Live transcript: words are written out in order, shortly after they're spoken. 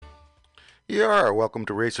Yeah, welcome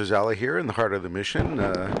to Racers Alley here in the heart of the mission.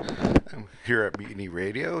 I'm here at Mutiny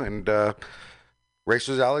Radio, and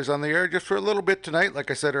Racers Alley's on the air just for a little bit tonight.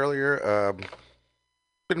 Like I said earlier,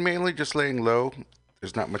 been mainly just laying low.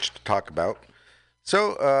 There's not much to talk about.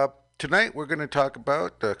 So tonight we're going to talk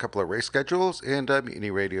about a couple of race schedules and Mutiny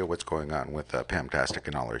Radio, what's going on with Pamtastic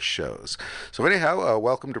and all our shows. So anyhow,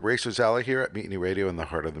 welcome to Racers Alley here at Mutiny Radio in the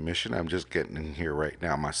heart of the mission. I'm just getting in here right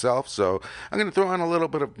now myself, so I'm going to throw on a little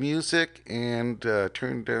bit of music and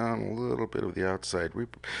turn down a little bit of the outside.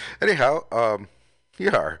 Anyhow,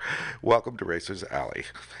 yeah, welcome to Racers Alley.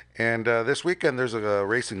 And this weekend there's a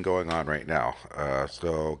racing going on right now.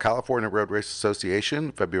 So California Road Race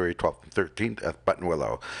Association, February 12th and 13th at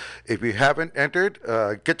Buttonwillow. If you haven't entered,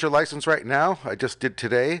 get your license right now. I just did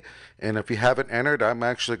today. And if you haven't entered, I'm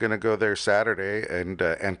actually going to go there Saturday and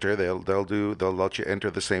enter. They'll let you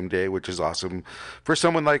enter the same day, which is awesome for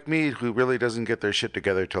someone like me who really doesn't get their shit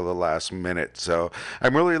together till the last minute. So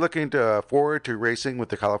I'm really looking forward to racing with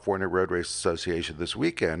the California Road Race Association this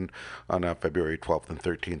weekend on February 12th and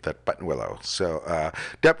 13th at Buttonwillow. So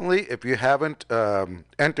definitely, if you haven't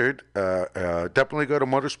entered, definitely go to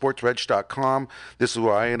motorsportsreg.com. This is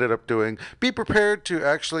what I ended up doing. Be prepared to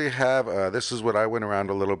actually have, this is what I went around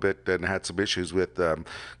a little bit and had some issues with,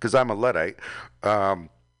 because I'm a Luddite.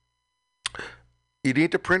 You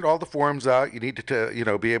need to print all the forms out. You need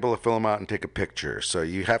to be able to fill them out and take a picture. So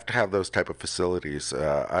you have to have those type of facilities.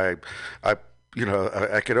 I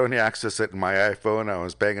could only access it in my iPhone. I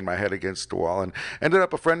was banging my head against the wall, and ended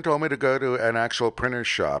up a friend told me to go to an actual printer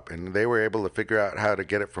shop, and they were able to figure out how to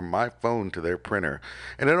get it from my phone to their printer,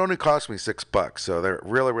 and it only cost me $6. So they're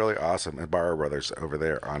really, really awesome at Barrow Brothers over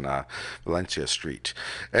there on Valencia Street.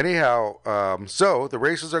 Anyhow, so the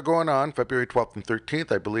races are going on February 12th and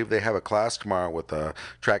 13th. I believe they have a class tomorrow with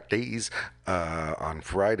track days on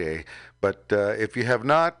Friday. But if you have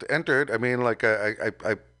not entered, I mean, like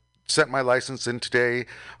I sent my license in today,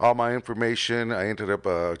 all my information. I ended up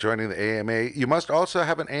joining the AMA. You must also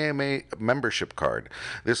have an AMA membership card.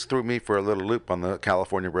 This threw me for a little loop on the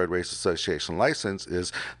California Road Race Association license.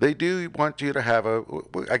 Is they do want you to have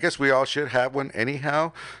I guess we all should have one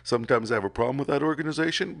anyhow. Sometimes I have a problem with that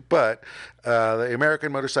organization, but the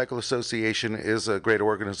American Motorcycle Association is a great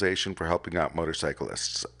organization for helping out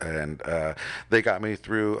motorcyclists, and they got me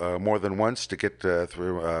through more than once to get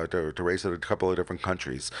through to race at a couple of different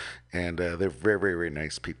countries. And they're very, very, very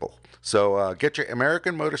nice people. So get your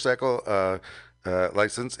American motorcycle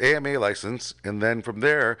license, AMA license, and then from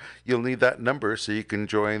there you'll need that number so you can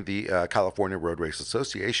join the California Road Race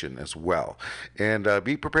Association as well. And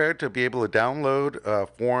be prepared to be able to download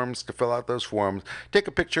forms, to fill out those forms, take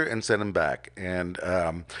a picture, and send them back. And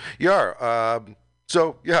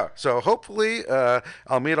so hopefully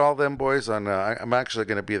I'll meet all them boys on. I'm actually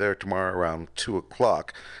going to be there tomorrow around 2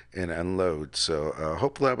 o'clock and unload. So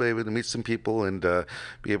hopefully I'll be able to meet some people and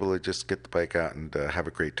be able to just get the bike out and have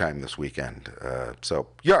a great time this weekend.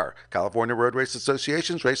 California Road Race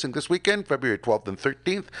Association's racing this weekend, February 12th and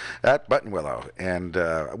 13th at Buttonwillow, and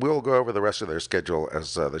we'll go over the rest of their schedule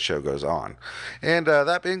as the show goes on. And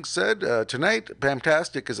that being said, tonight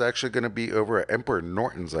Pamtastic is actually going to be over at Emperor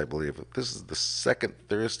Norton's, I believe. This is the second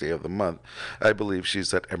Thursday of the month. I believe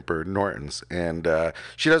she's at Emperor Norton's, and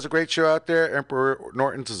she does a great show out there. Emperor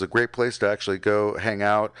Norton's is a great place to actually go hang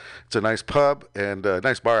out. It's a nice pub and a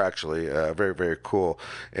nice bar, actually. Very, very cool.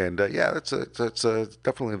 And it's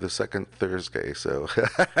definitely the second Thursday. So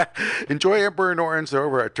enjoy Emperor Norton's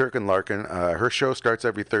over at Turk and Larkin. Her show starts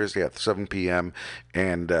every Thursday at 7 p.m.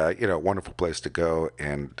 And wonderful place to go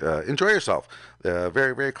and enjoy yourself.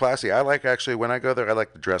 Very, very classy. I like, actually, when I go there, I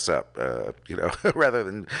like to dress up, rather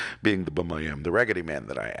than being the bum I am, the raggedy man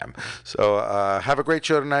that I am. So have a great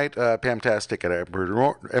show tonight, Pamtastic at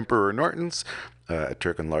Emperor Norton's. At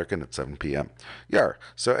Turk and Larkin at 7 p.m. Yeah.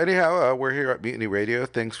 So anyhow, we're here at Mutiny Radio.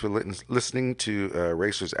 Thanks for listening to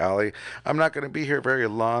Racers Alley. I'm not going to be here very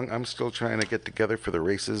long. I'm still trying to get together for the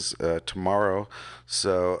races tomorrow.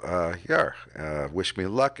 So wish me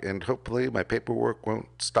luck, and hopefully my paperwork won't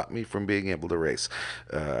stop me from being able to race.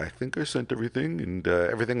 I think I sent everything, and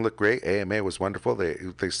everything looked great. AMA was wonderful.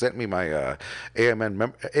 They sent me my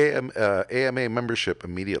AMA membership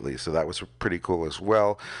immediately, so that was pretty cool as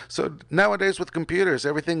well. So nowadays with computers,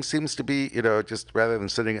 everything seems to be, just rather than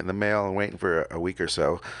sitting in the mail and waiting for a week or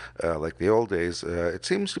so, like the old days, it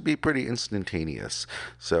seems to be pretty instantaneous.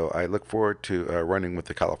 So I look forward to running with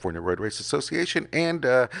the California Road Race Association. And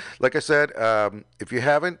like I said, if you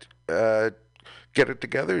haven't, get it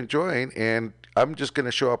together and join. And I'm just going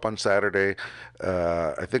to show up on Saturday.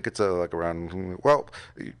 I think it's figure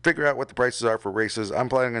out what the prices are for races. I'm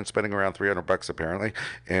planning on spending around $300 apparently.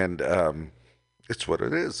 And it's what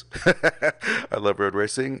it is. I love road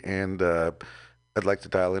racing, and I'd like to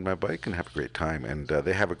dial in my bike and have a great time. And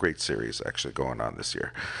they have a great series actually going on this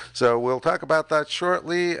year. So we'll talk about that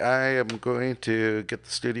shortly. I am going to get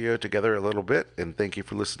the studio together a little bit. And thank you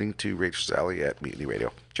for listening to RacersAlley at Mutiny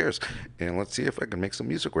Radio. Cheers. And let's see if I can make some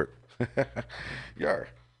music work. Yar.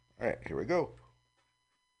 All right, here we go.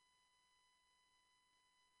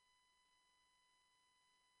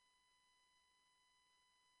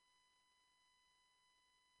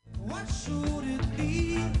 What should it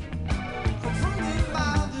be? Confronted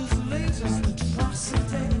by this latest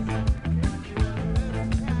atrocity,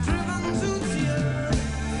 driven to tears,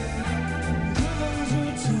 driven to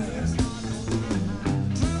tears,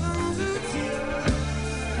 driven to tears.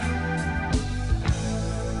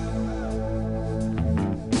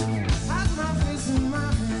 Had my face in my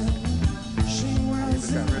hand, she was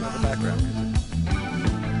in my hand.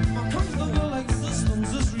 My comfortable existence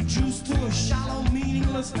is reduced to a shallow,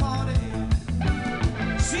 meaningless party.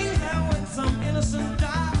 Seems that when some innocent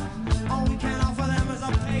die, all we can offer them is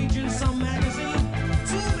a page in some magazine.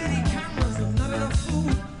 Too many cameras and not enough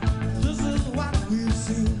food. This is what we've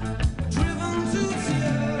seen. Driven to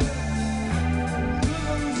tears,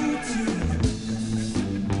 driven to tears,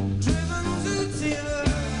 driven to tears.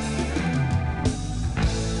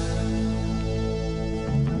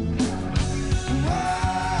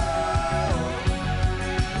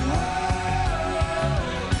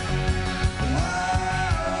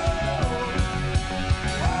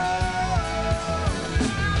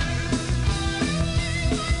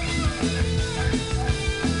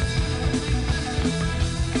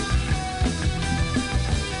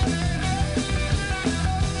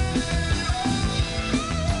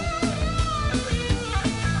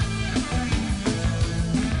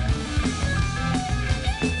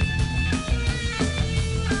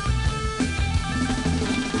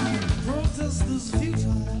 Protest is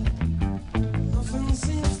futile. Nothing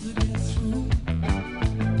seems to get through.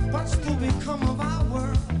 What's to become of our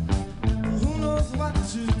world? Who knows what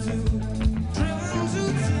to do? Driven to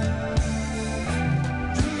tears,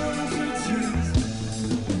 driven to tears,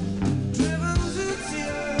 driven to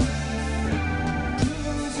tears,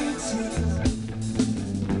 driven to tears,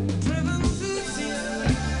 driven to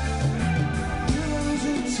tears, driven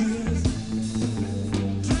to tears,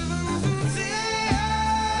 driven to tears.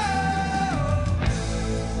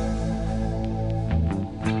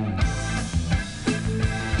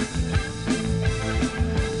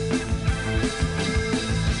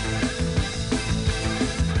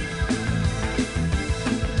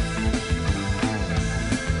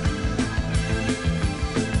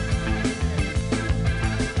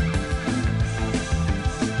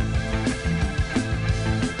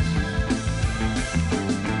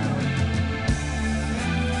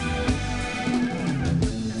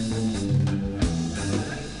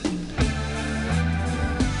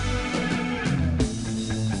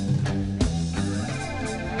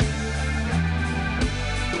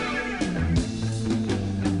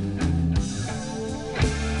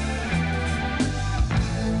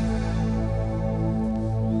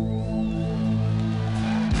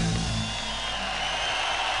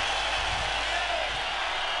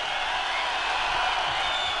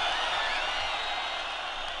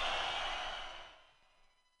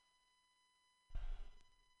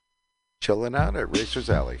 Chilling out at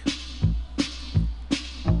Racers Alley.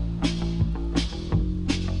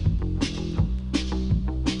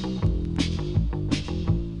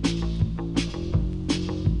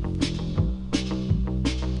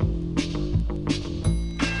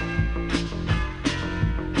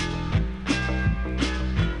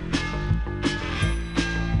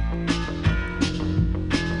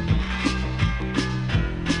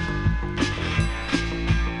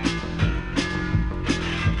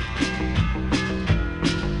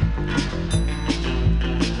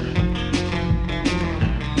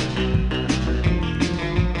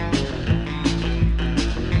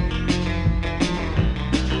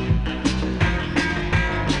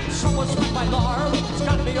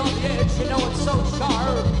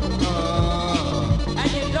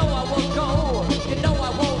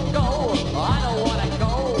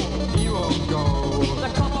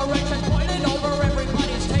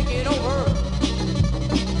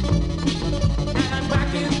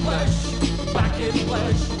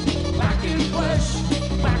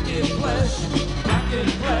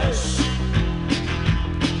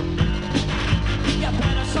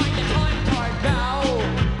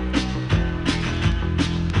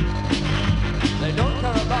 They don't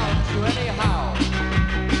care about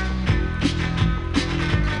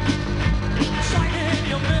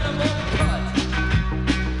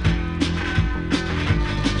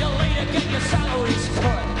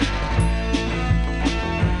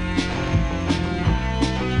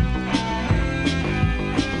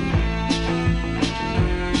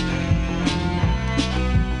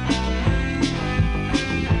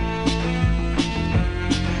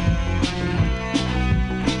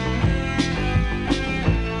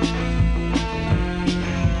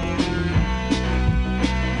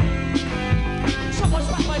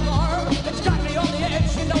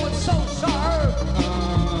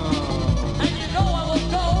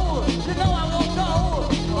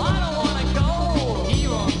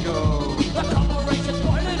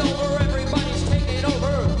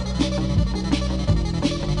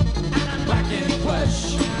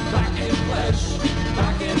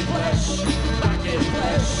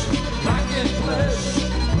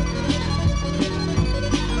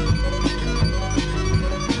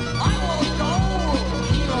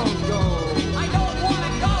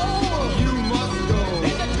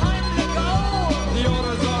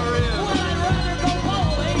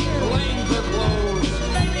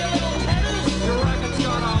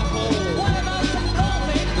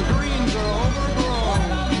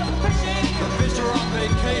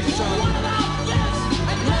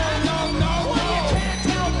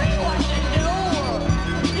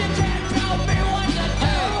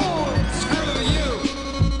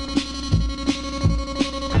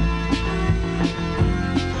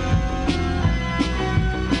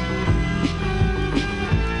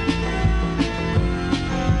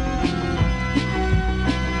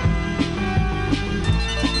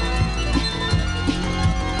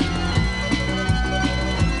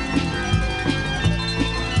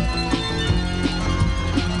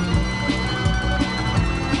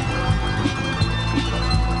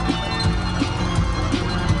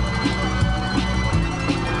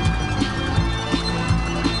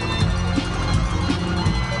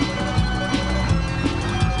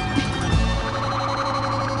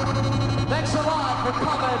Thanks a lot for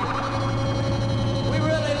coming. We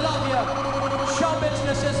really love you. Show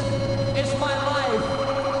business is my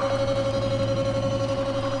life.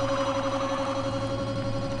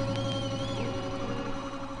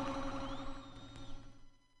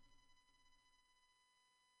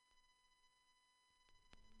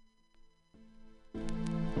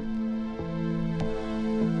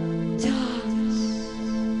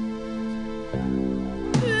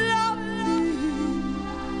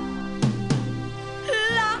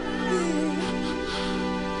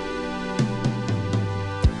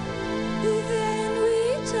 There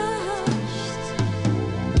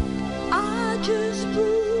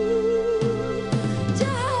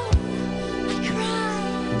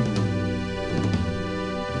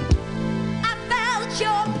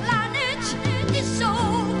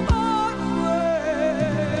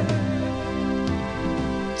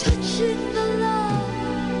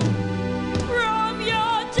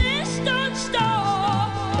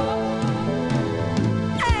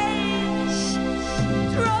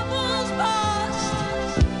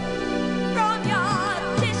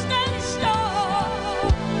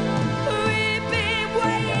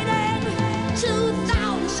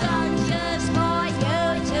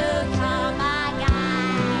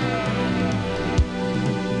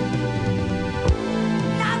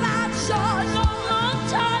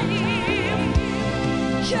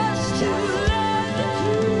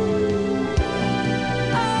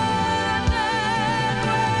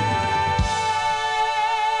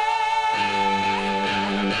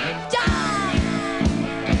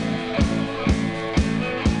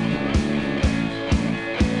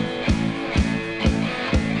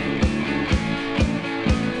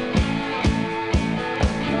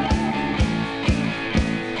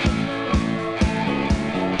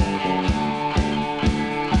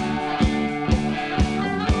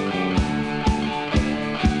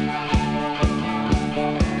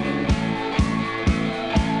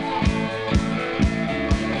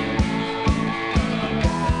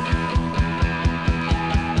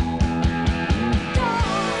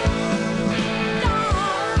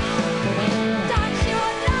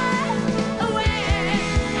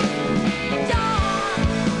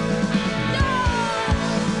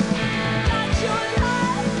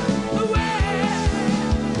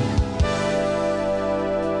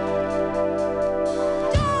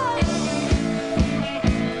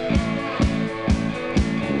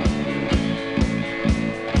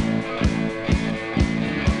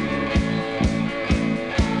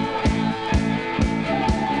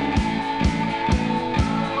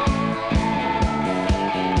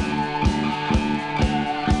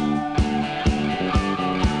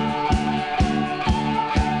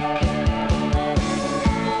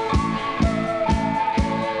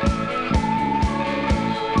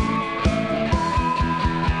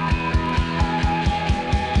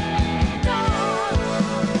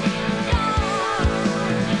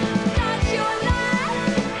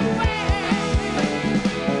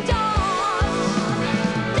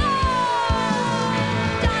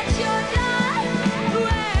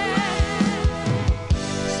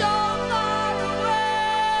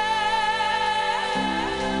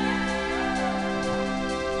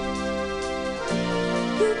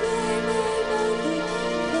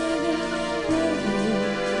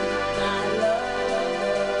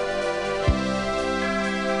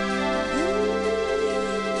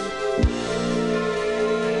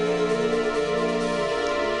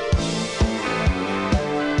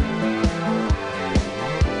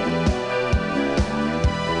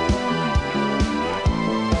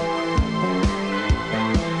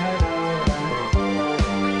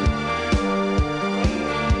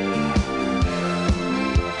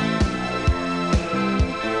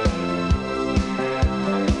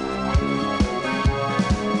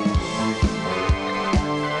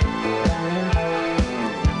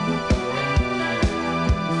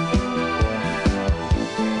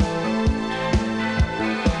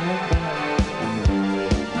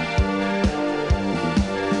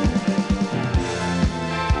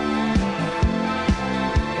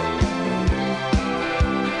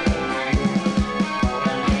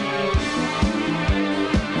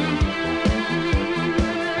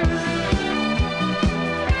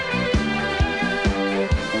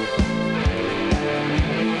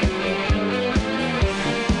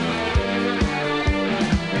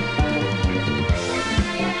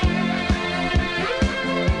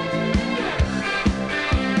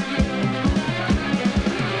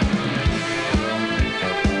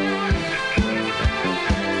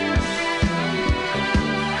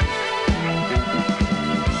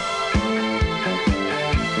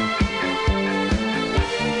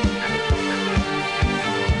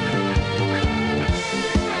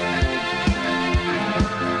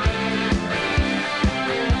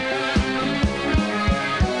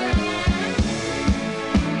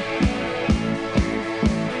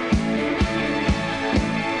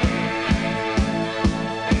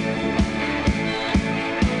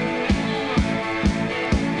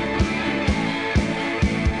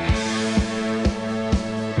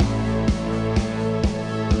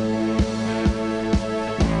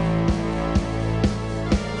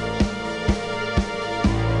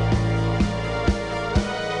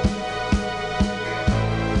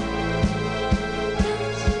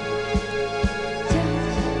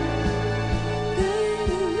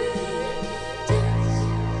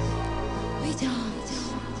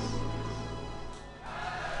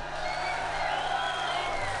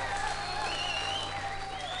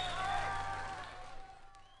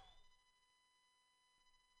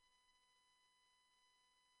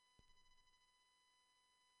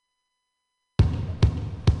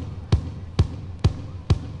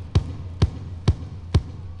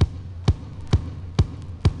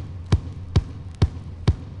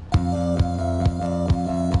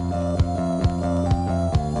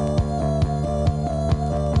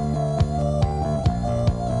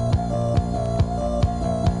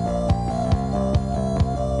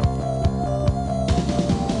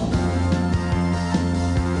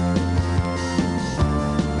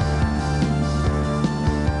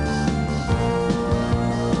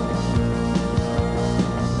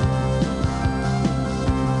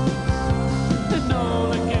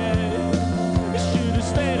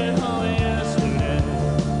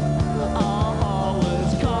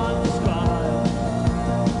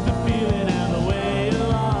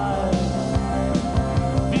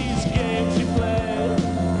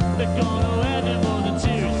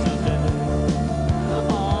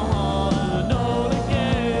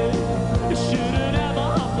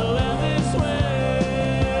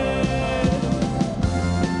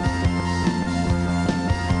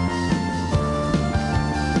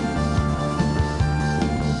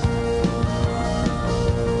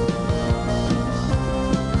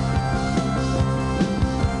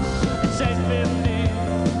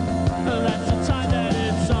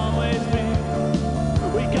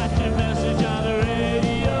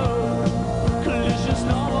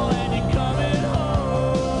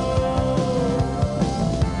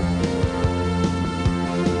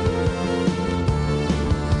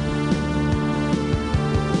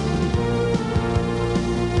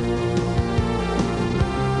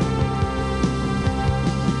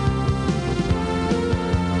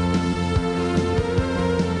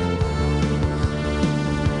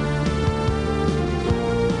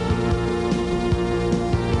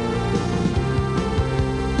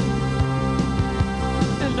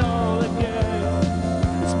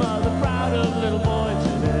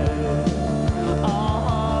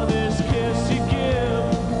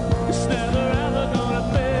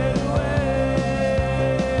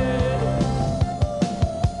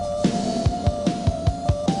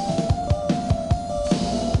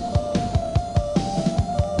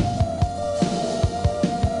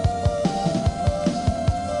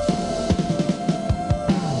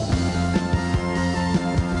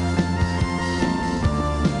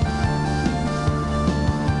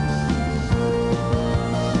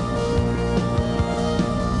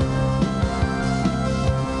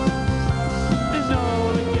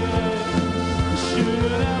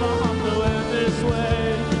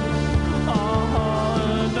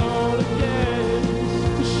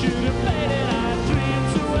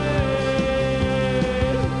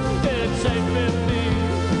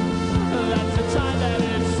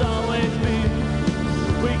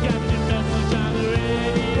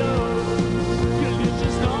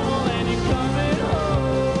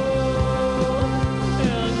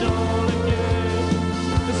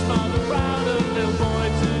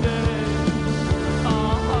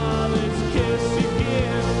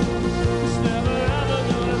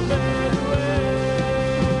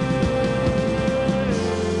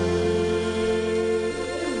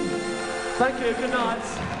Thank you. Good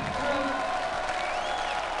night.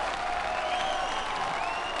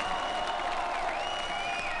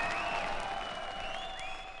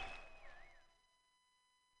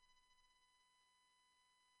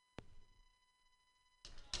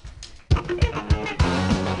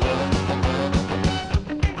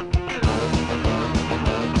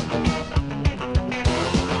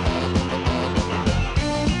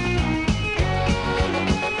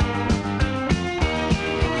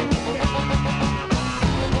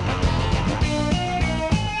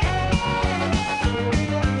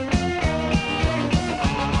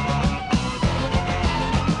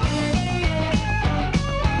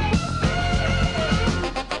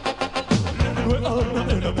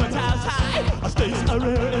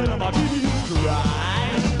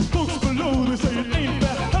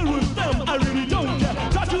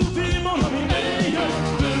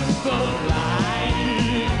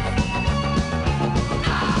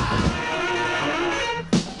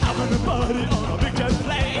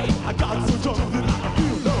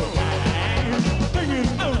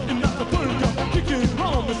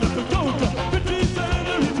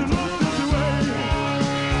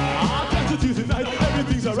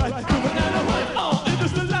 Everything's alright. Oh, in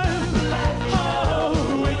this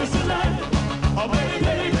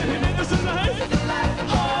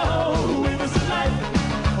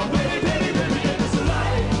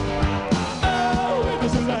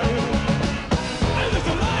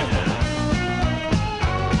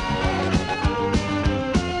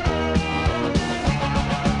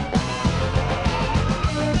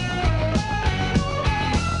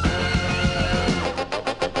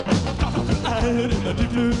the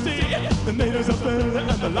deep blue sea. The natives are fed and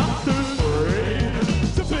the lobsters free.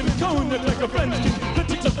 Sipping cognac like a French king. The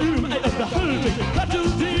chicks are bloom out of the whole thing. That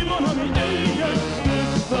is deep on honey, hey, yes,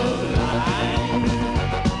 it's the line.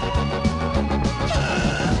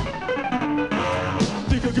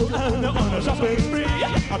 Think of Joanna on a shopping spree.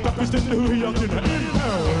 A breakfast in New York, dinner in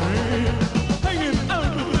Paris. Hanging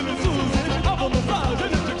out with little Susie. Up on the fries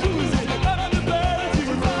in a jacuzzi. Out on the bed, she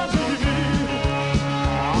was on TV.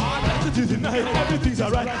 That's a Tuesday night, everything's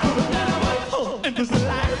alright. But now, and this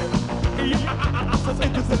life. Yeah, I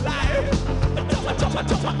said this is life. And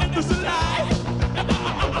this is life.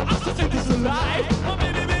 I said this is life. Oh,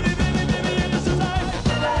 baby, baby, baby, baby, and this is life.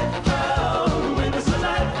 Oh, and this is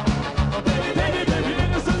life. Oh, baby, baby, baby,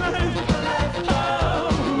 and this is life.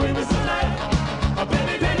 Oh, and this is life. Oh,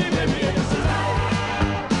 baby, baby, baby, and this is life.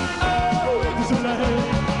 Oh, and this is life.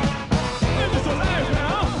 And this is life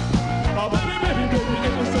now. Oh, baby, baby, baby,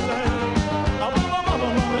 and this is life. Oh, mama, mama,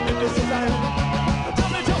 mama, and this is life.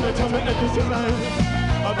 Tell me, and this is life.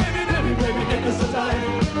 Oh, baby, baby, baby, and this is life.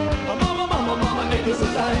 Oh, mama, mama, mama, and this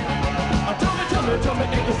is life. Oh, tell me,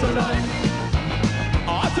 and this is life.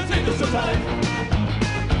 Oh, I said, and this is life.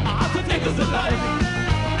 Oh, I said, and this is life.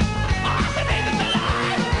 Oh, I said, and this is life.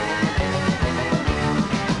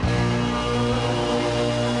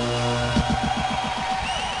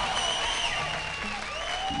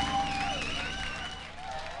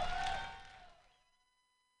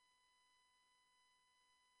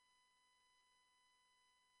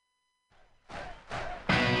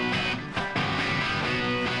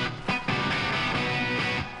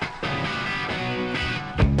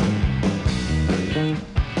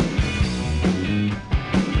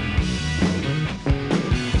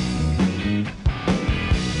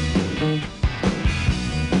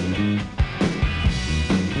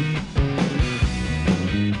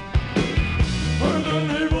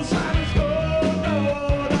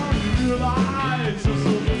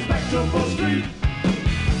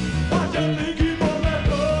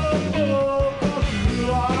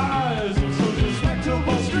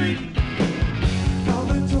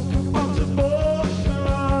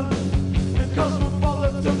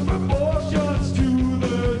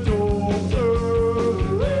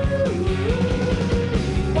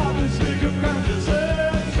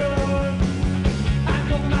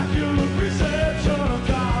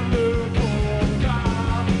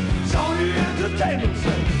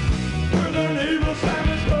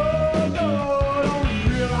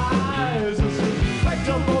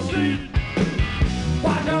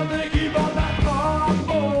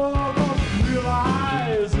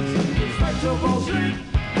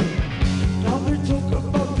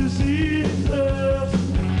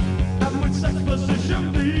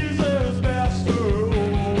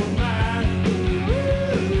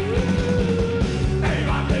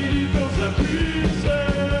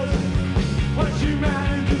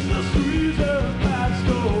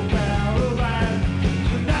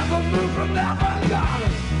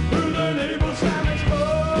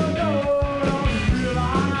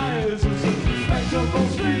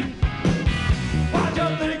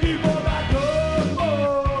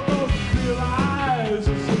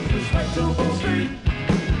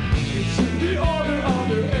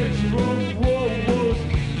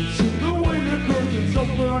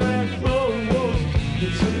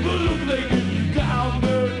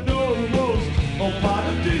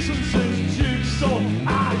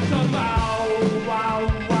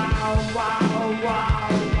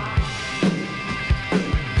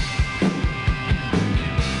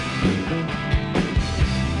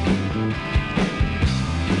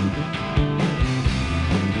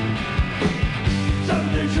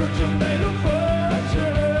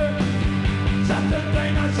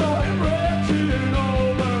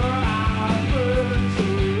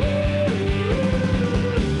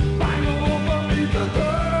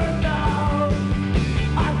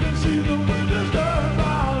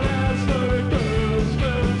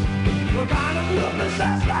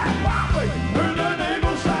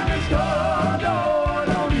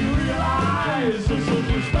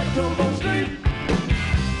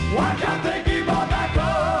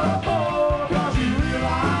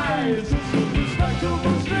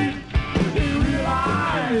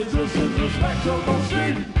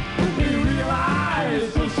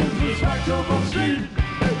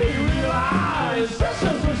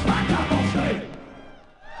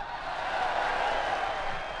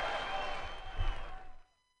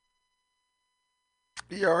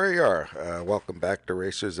 Welcome back to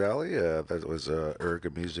Racers Alley. That was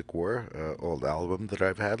Erga Music War, old album that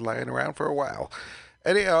I've had lying around for a while.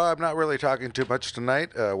 Anyhow, I'm not really talking too much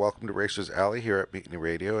tonight. Welcome to Racers Alley here at Mutiny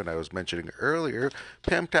Radio. And I was mentioning earlier,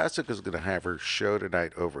 Pamtastic is going to have her show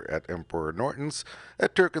tonight over at Emperor Norton's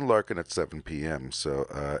at Turk and Larkin at 7 p.m. So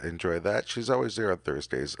enjoy that. She's always there on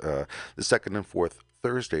Thursdays, the second and fourth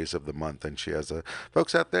Thursdays of the month, and she has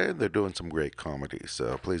folks out there, and they're doing some great comedy,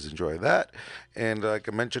 so please enjoy that. And like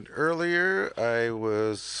I mentioned earlier, I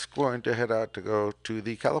was going to head out to go to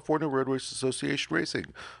the California Road Race Association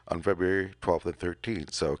Racing on February 12th and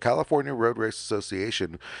 13th. So California Road Race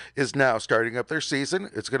Association is now starting up their season.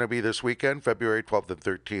 It's going to be this weekend, February 12th and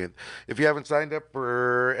 13th. If you haven't signed up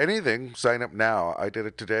for anything, sign up now. I did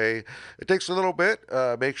it today. It takes a little bit.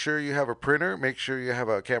 Make sure you have a printer, make sure you have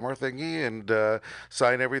a camera thingy, and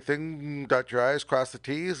sign everything, dot your I's, cross the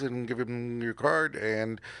T's, and give them your card,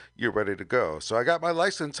 and you're ready to go. So I got my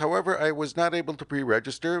license. However, I was not able to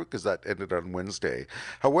pre-register because that ended on Wednesday.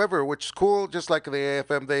 However, which is cool, just like the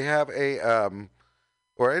AFM, they have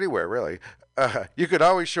or anywhere really, you could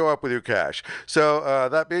always show up with your cash. So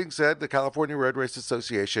that being said, the California Road Race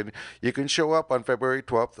Association, you can show up on February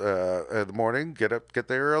 12th in the morning, get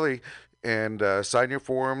there early, and sign your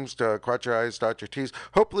forms, to cross your I's, dot your T's.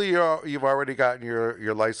 Hopefully you've already gotten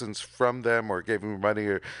your license from them or gave them money,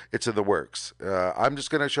 or it's in the works. I'm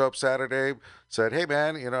just going to show up Saturday, said, hey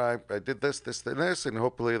man, I did this, and this, and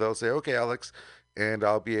hopefully they'll say, okay, Alex, and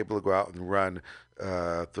I'll be able to go out and run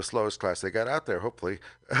the slowest class they got out there, hopefully.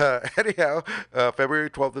 Anyhow,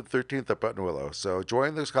 February 12th and 13th at Buttonwillow. So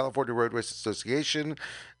join this California Road Race Association.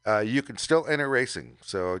 You can still enter racing,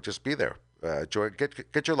 so just be there.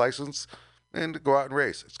 Get your license and go out and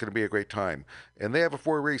race. It's going to be a great time. And they have a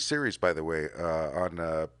 4-race series, by the way,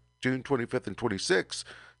 on June 25th and 26th.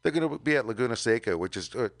 They're going to be at Laguna Seca, which is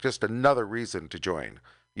just another reason to join.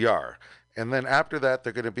 Yar. And then after that,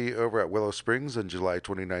 they're going to be over at Willow Springs on July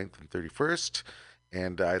 29th and 31st.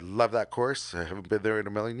 And I love that course. I haven't been there in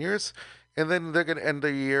a million years. And then they're going to end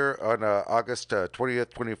the year on August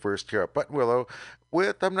 20th, 21st here at Buttonwillow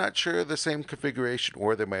with, I'm not sure, the same configuration,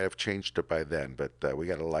 or they might have changed it by then, but we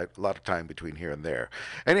got a lot of time between here and there.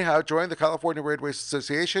 Anyhow, join the California Road Race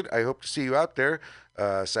Association. I hope to see you out there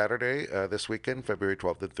Saturday this weekend, February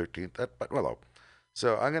 12th and 13th at Buttonwillow.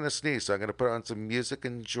 So I'm going to sneeze, so I'm going to put on some music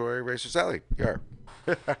and enjoy Racers Alley. Yar.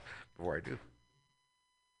 Before I do. There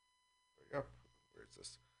we go. Where is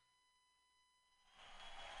this?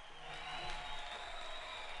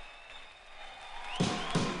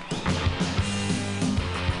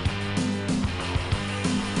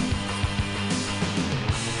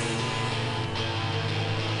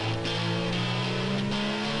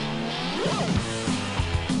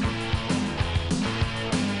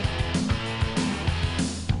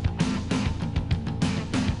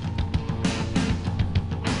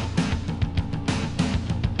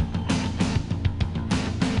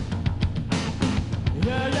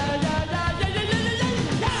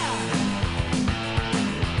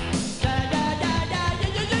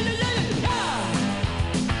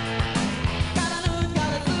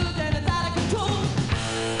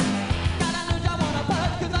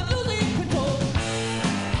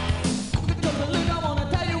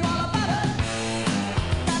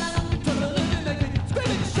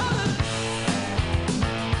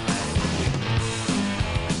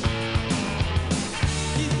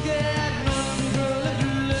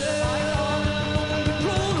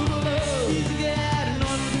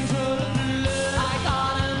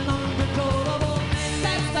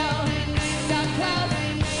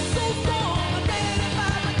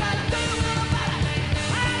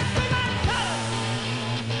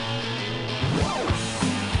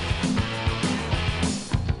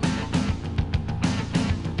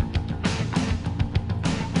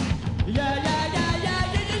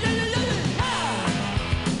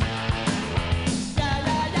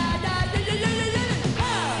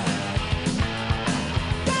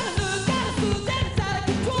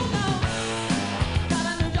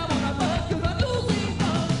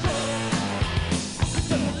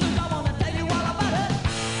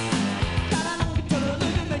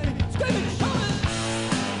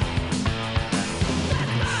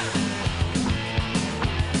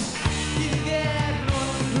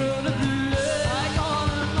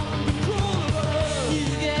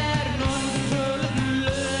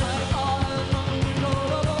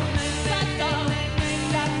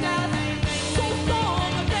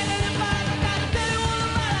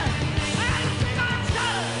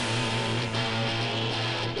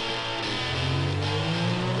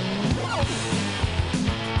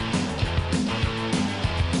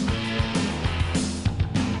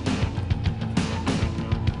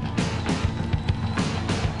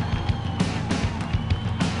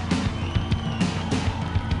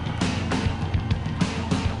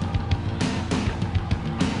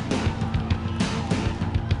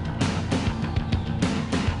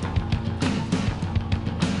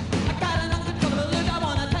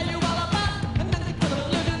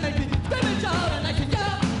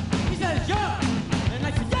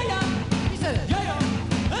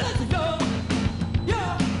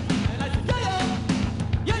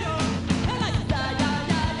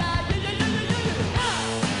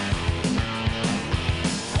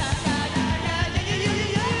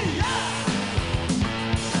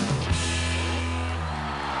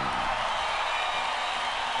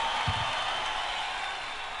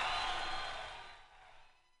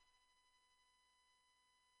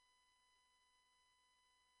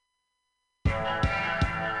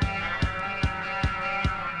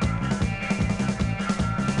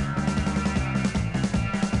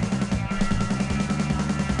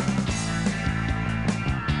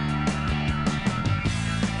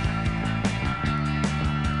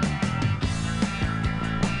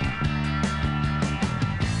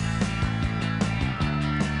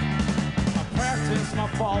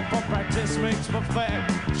 fall for practice makes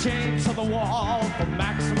perfect. Chained to the wall for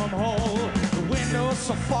maximum hold. The window's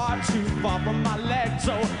so far too far from my legs,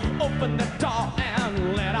 so open the door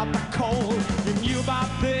and let out the cold. You knew about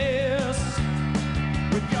this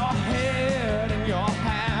with your head in your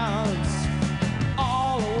hands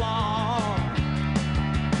all along.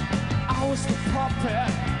 I was the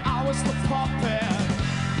puppet, I was the puppet.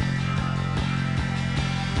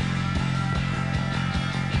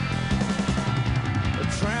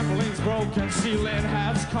 Trampoline's broken, ceiling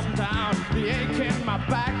has come down. The ache in my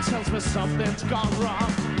back tells me something's gone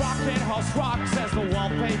wrong. Rocking horse rocks as the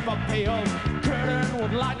wallpaper peels. Curtain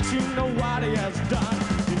would like to know what he has done.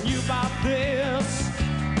 You knew about this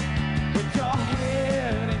with your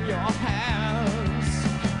head in your hands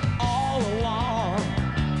all along.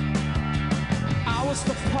 I was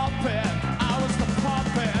the puppet, I was the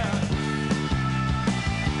puppet.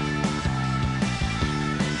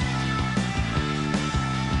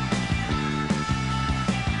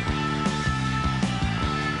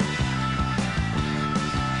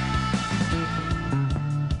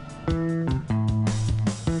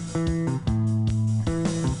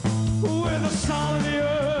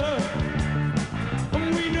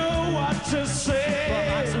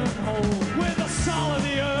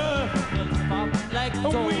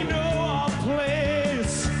 We know our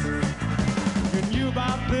place. You knew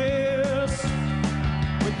about this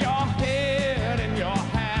with your head in your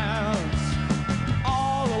hands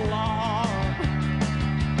all along.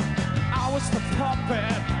 I was the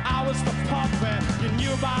puppet, I was the puppet. You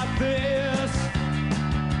knew about this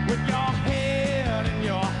with your head in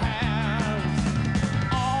your hands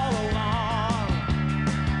all along.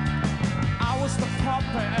 I was the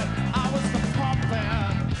puppet, I was the puppet.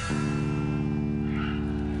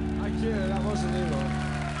 Yeah, that wasn't evil.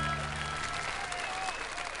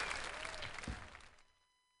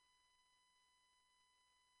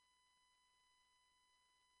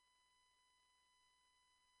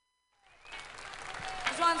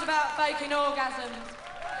 This one's about faking orgasms.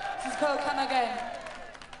 This is called Come Again.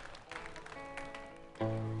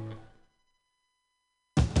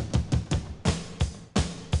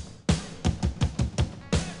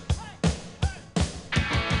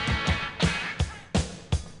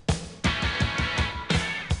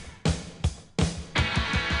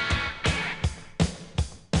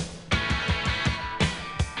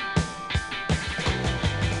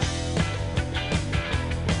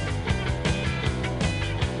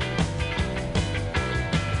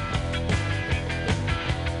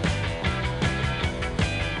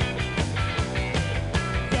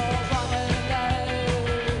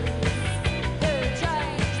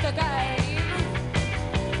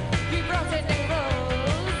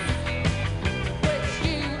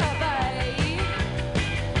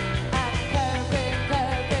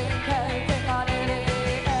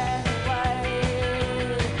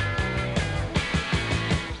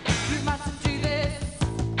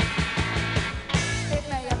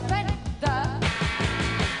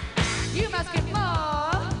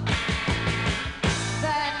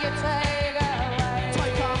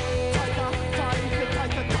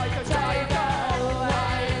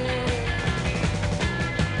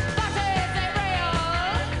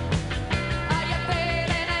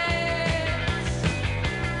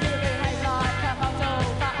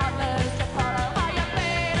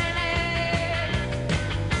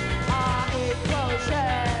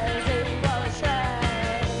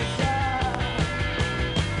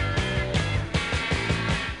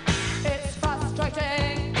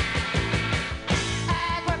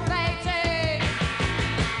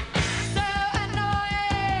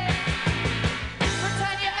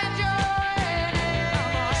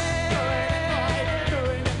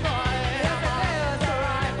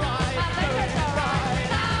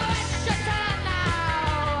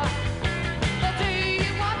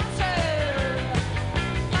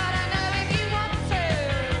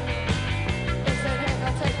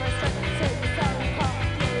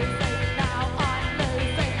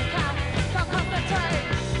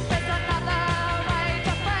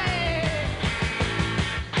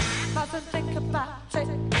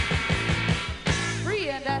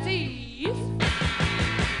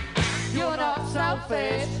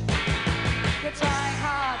 selfish. You're trying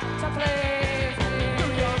hard to please me.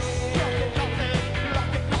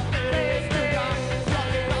 Please me. Oh,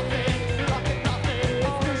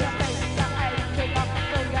 your finger aching up and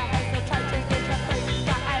through your hesitating. Is your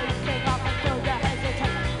finger aching up and through your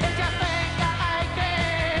hesitating? Is your finger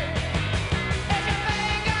aching? Is your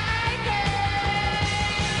finger aching?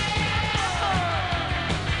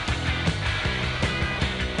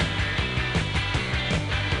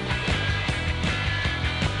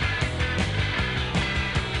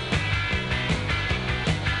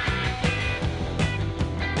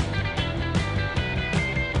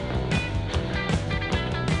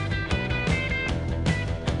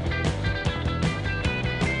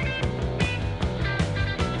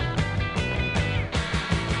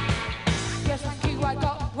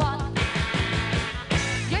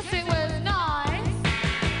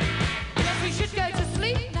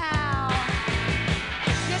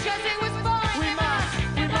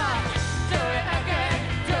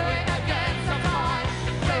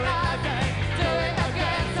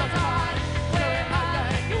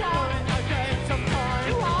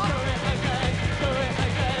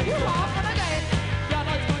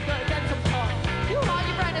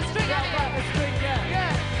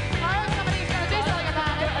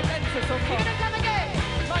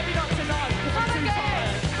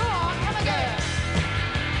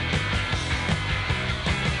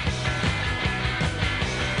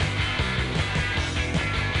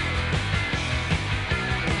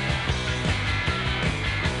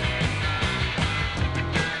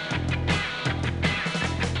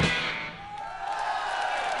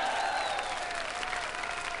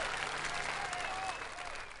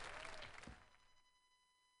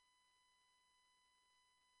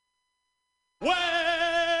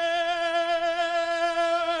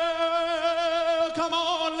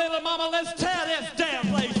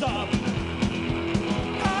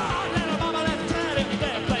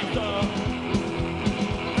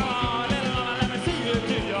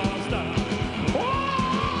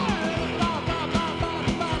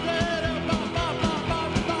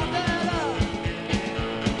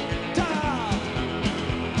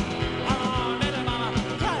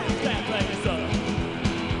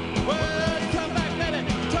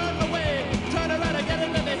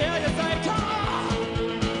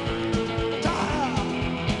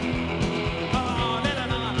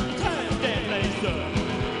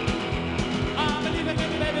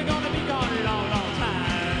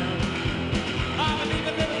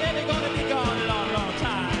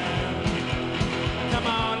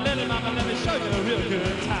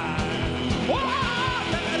 good time. Whoa!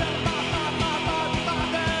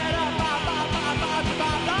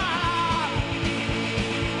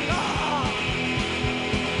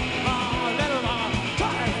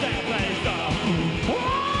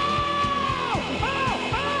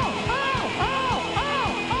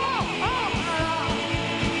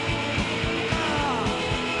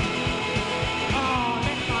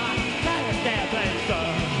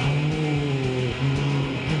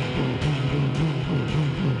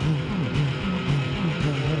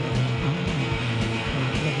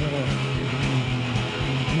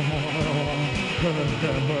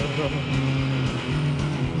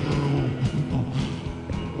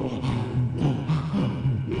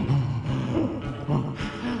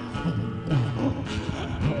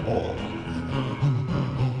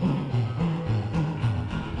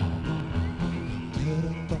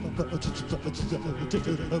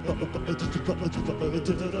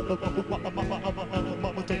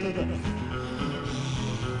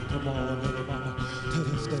 Come on, little mama, tell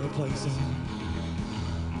this little place.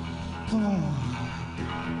 Come on.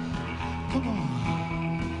 Come on.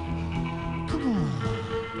 Come on.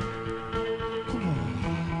 Come on.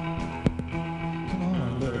 Come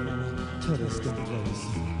on, little mama, tell this little place.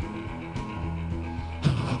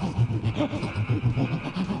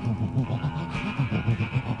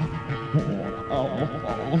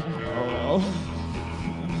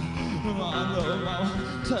 Come on, little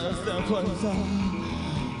mama, tell us that place.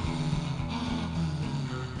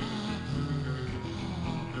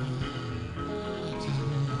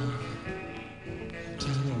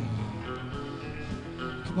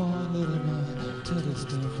 Come on, little man, tell us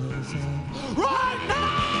to place right now!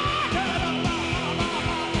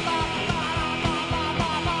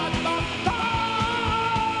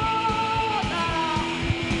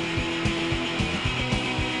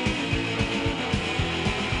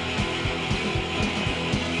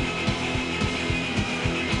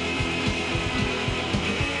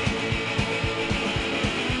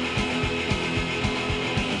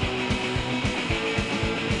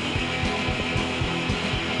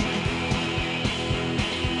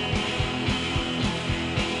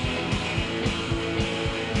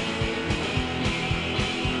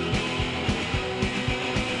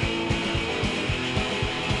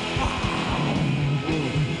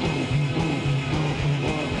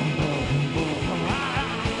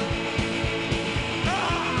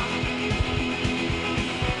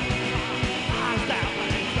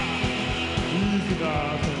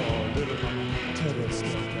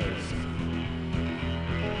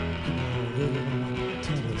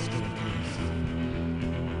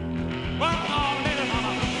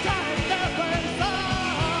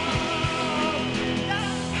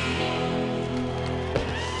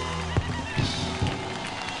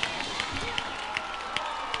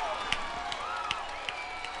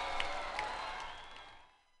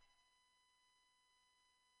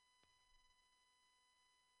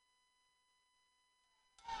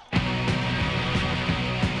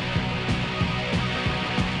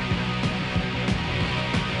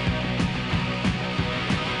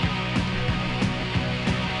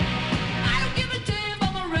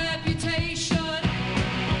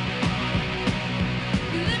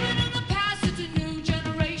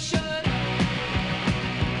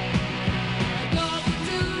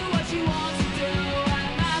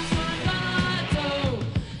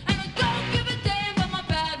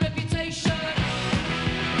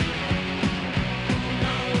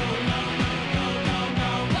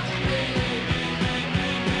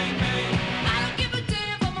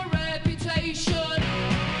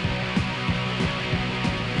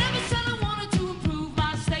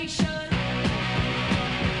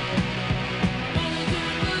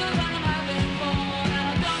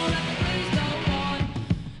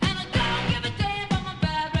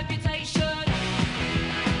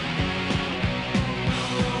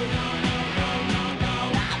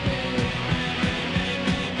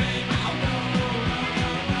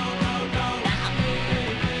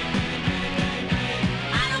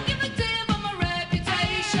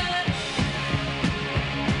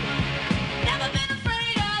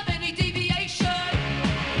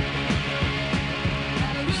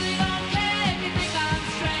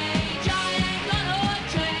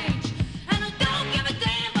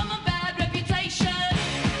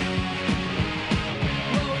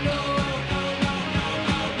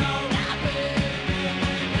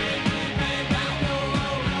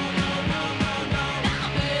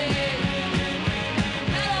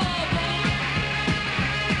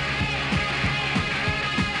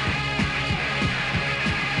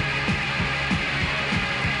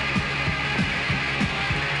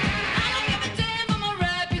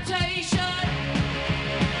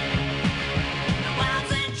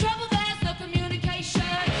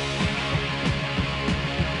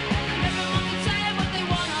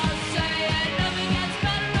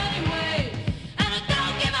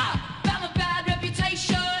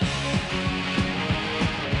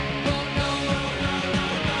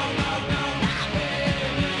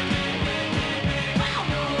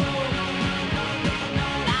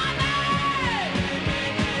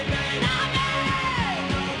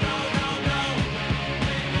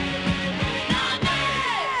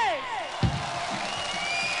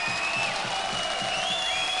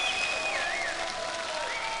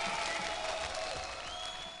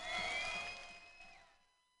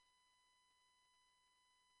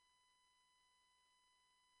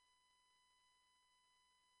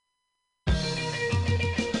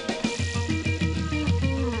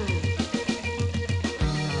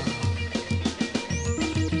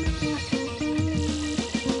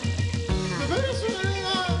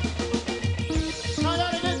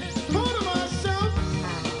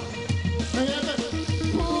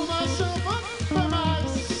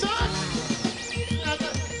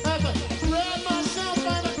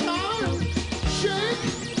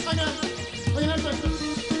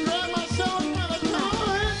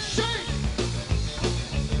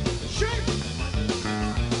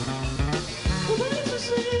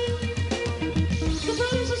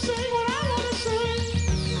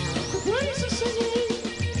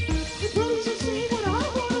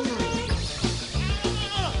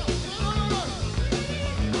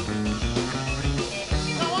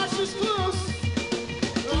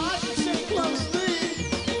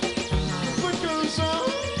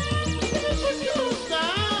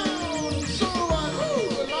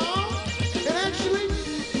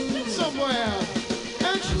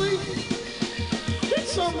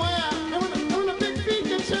 somewhere, and when the big beat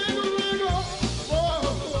gets tangled around, go, whoa,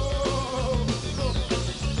 whoa,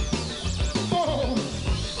 whoa, whoa.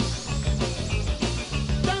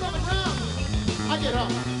 Down on the ground, I get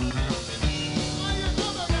up.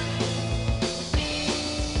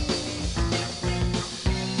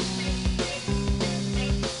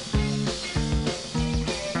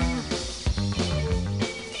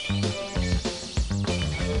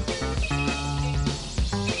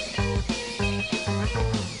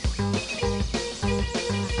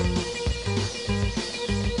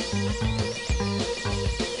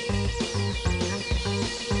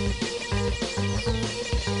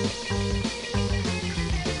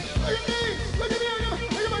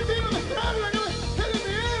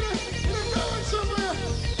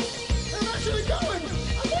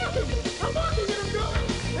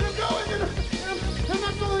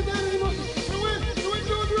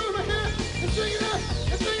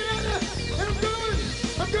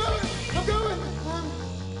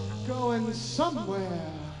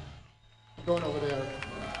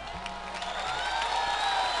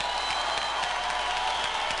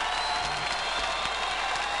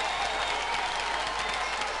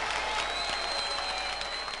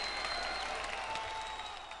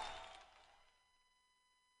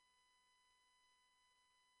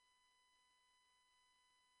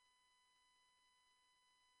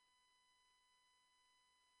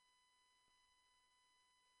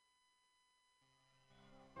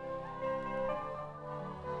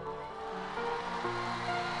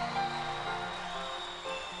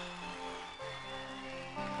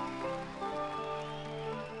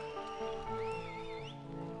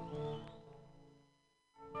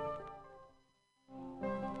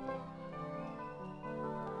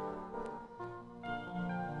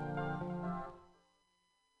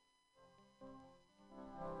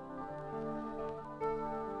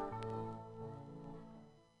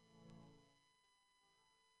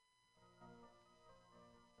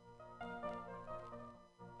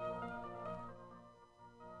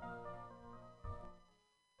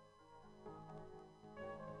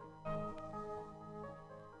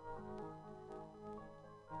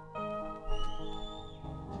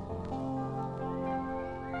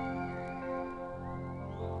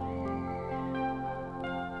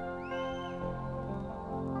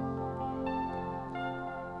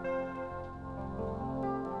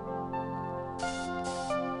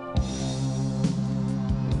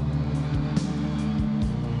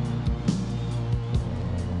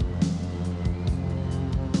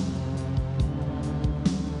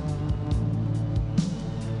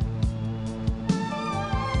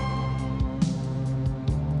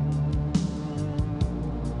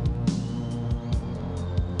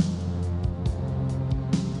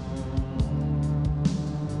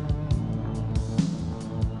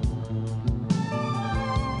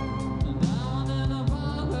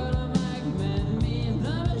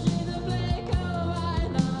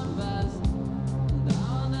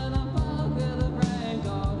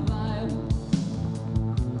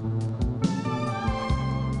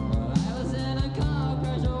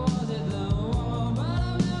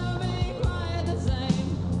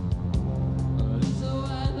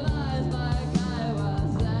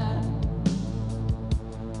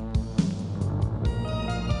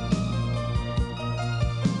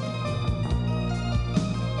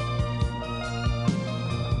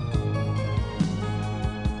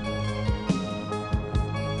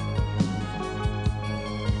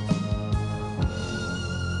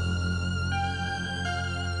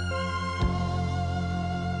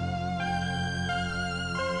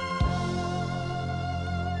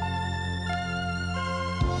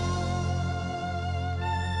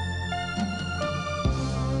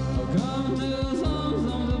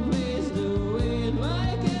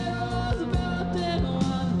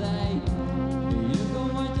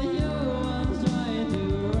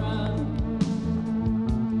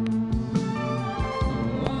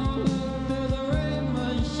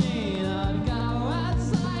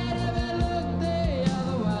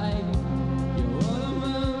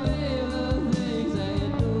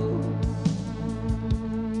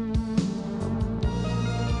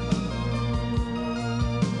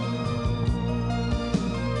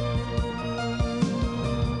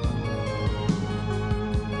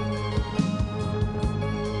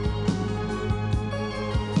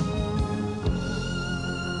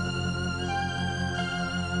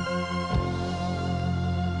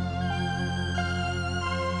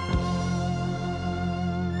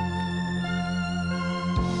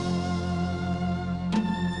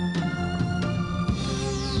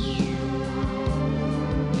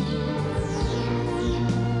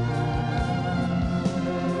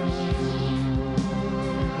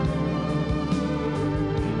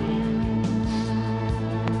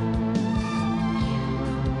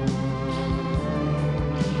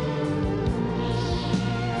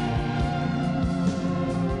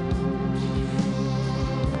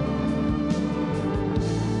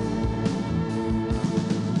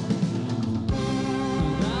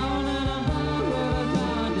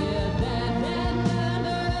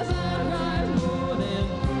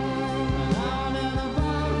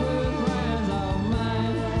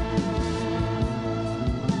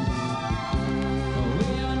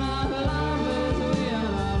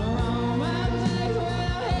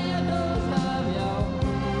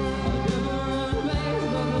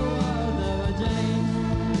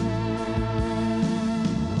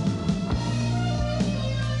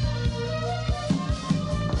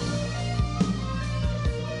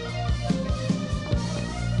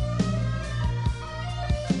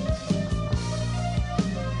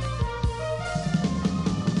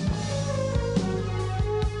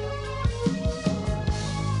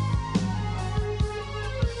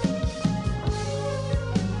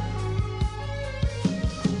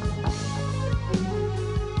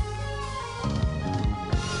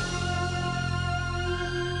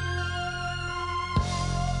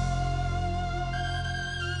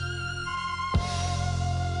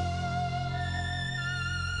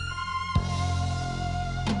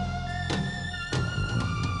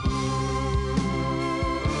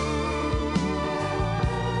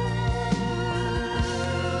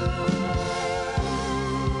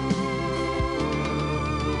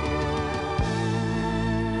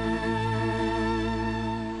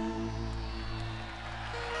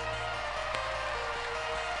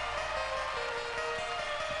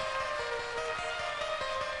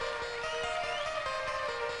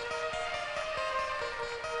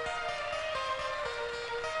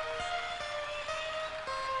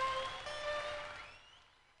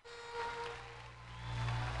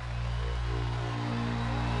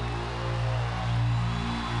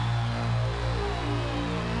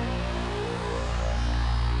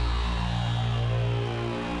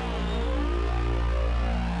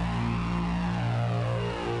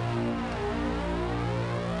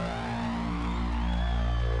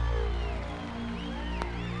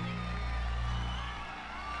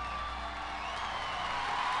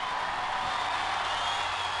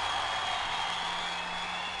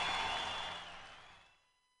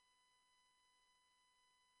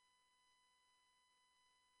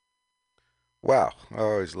 Wow, I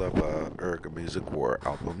always love Erica Music War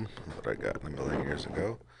album that I got a million years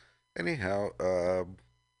ago. Anyhow,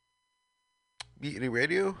 Mutiny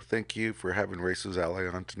Radio, thank you for having Racers Alley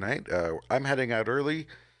on tonight. I'm heading out early.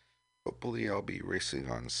 Hopefully, I'll be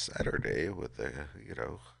racing on Saturday with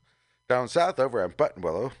down south over at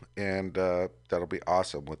Buttonwillow, and that'll be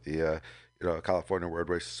awesome with the California Road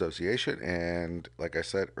Race Association. And like I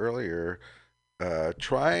said earlier,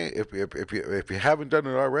 try if you haven't done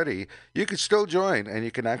it already, you can still join and you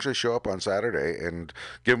can actually show up on Saturday and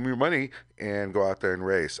give them your money and go out there and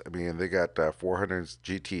race. I mean, they got 400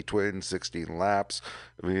 GT twins, 16 laps.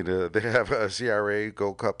 I mean, they have CRA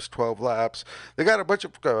Gold Cups, 12 laps. They got a bunch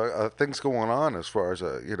of things going on as far as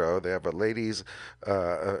they have a ladies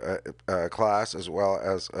class as well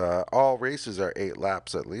as all races are 8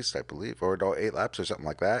 laps at least, I believe, or no, 8 laps or something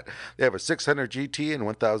like that. They have a 600 GT and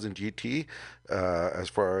 1000 GT as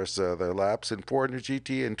far as their laps, and 400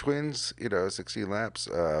 GT and twins, 16 laps.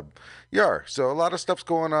 So a lot of stuff's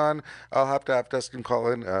going on. I'll have to have Dustin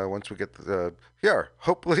call in once we get the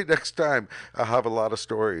hopefully next time I'll have a lot of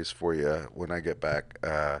stories for you when I get back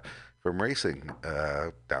from racing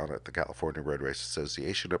down at the California Road Race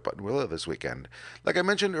Association up in Willow this weekend. Like I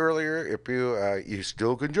mentioned earlier, if you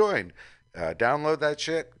still can join, download that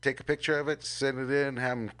shit, take a picture of it, send it in,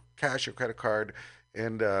 have them cash your credit card,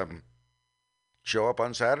 and show up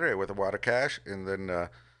on Saturday with a wad of cash, and then,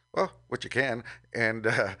 what you can. And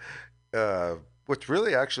what's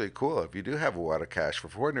really actually cool, if you do have a wad of cash, for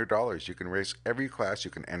 $400, you can race every class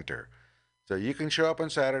you can enter. So you can show up on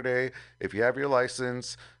Saturday if you have your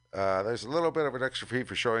license. There's a little bit of an extra fee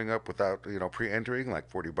for showing up without, pre-entering,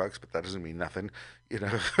 like $40, but that doesn't mean nothing,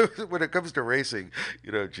 when it comes to racing,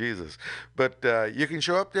 Jesus. But you can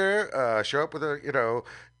show up there, show up with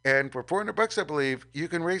and for $400, I believe you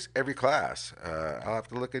can race every class. I'll have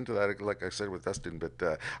to look into that, like I said with Dustin,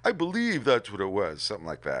 but I believe that's what it was, something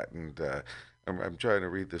like that. And I'm trying to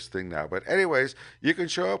read this thing now. But anyways, you can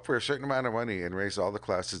show up for a certain amount of money and race all the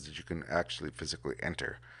classes that you can actually physically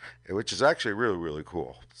enter, which is actually really, really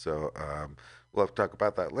cool. So we'll have to talk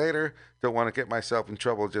about that later. Don't want to get myself in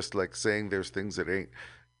trouble just like saying there's things that ain't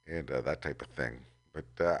and that type of thing.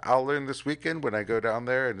 But I'll learn this weekend when I go down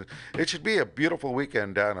there, and it should be a beautiful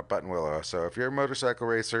weekend down at Buttonwillow. So if you're a motorcycle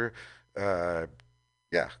racer,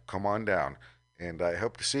 come on down. And I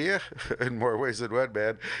hope to see you in more ways than one,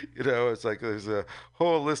 man. It's like there's a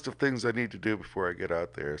whole list of things I need to do before I get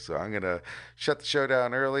out there. So I'm going to shut the show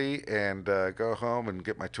down early and go home and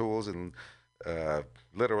get my tools and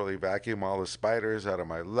literally vacuum all the spiders out of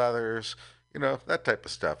my leathers, that type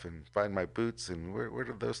of stuff, and find my boots. And where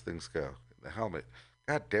did those things go? The helmet.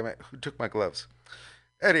 God damn it. Who took my gloves?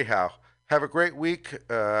 Anyhow, have a great week.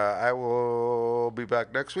 I will be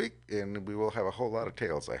back next week, and we will have a whole lot of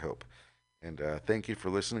tales, I hope. And thank you for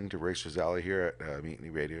listening to Racers Alley here at Mutiny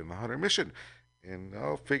Radio and the Hunter Mission. And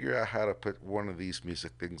I'll figure out how to put one of these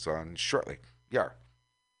music things on shortly. Yar.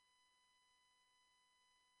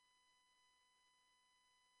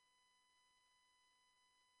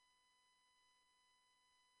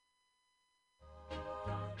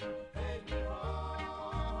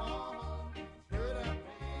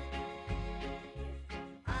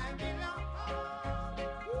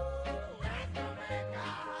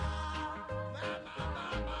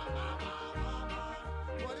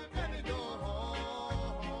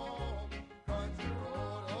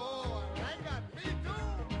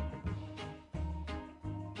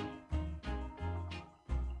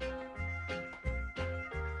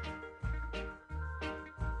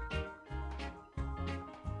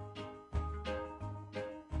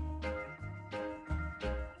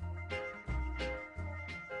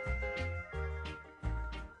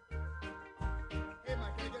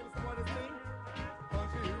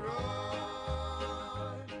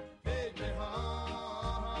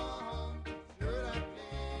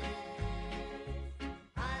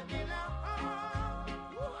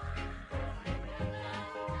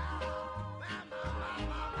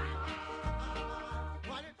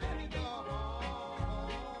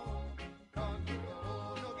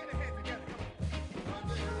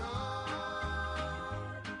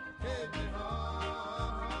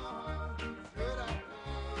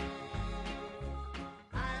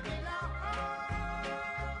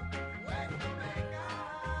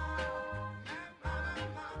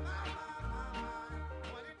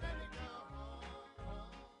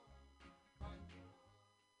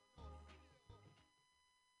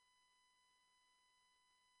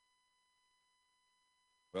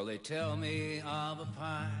 Well, they tell me of a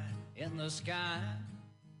pie in the sky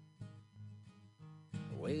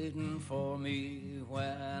waiting for me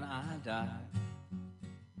when I die.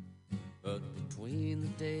 But between between the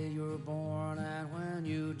day you're born and when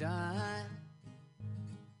you die.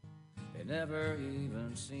 They never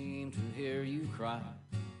even seem to hear you cry.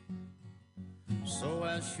 So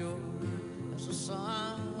as sure as the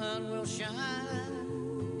sun will shine,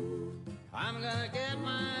 I'm gonna get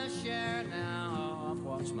my share now of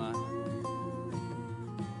what's mine.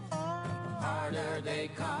 The harder they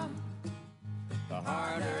come, the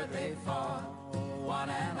harder they fall, one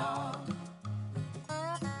and all.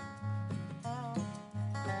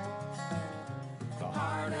 The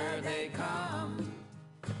harder they come,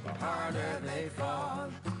 the harder they fall,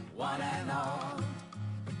 one and all.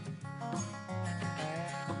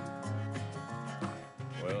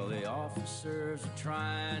 Well, the officers are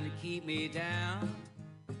trying to keep me down,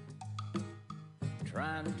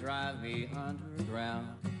 trying to drive me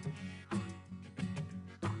underground.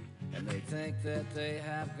 And they think that they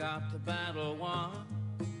have got the battle won.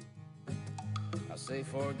 I say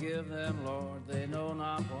forgive them, Lord, they know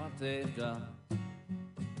not what they've done.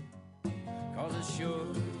 'Cause as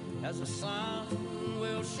sure as the sun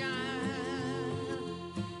will shine,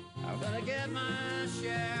 I'm gonna get my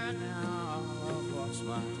share now of what's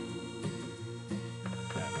mine.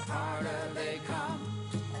 And the harder they come,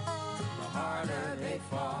 the harder they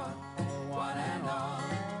fall, one and all.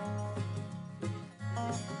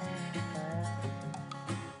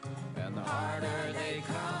 And the harder they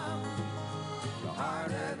come, the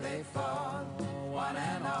harder they fall, one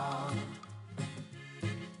and all.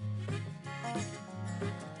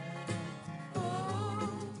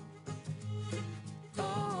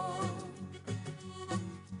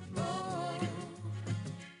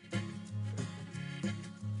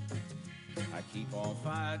 I keep on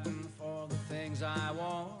fighting for the things I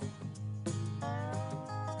want,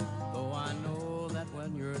 though I know that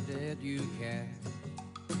when you're dead you can't.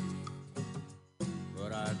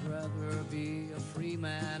 But I'd rather be a free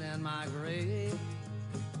man in my grave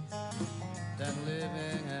than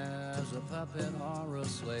living as a puppet or a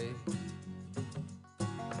slave.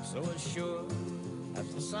 So as sure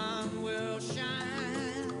as the sun will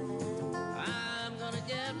shine, I'm gonna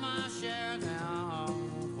get my share now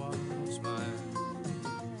of what's mine.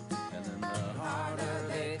 And then the harder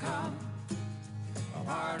they come, the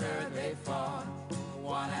harder they fall,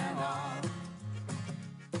 one and all.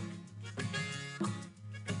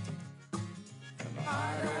 And the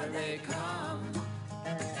harder they come,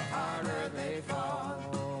 the harder they fall,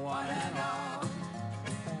 one and all.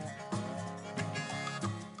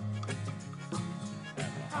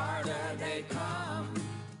 And the harder they come,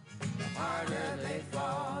 the harder they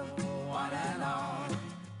fall, one and all.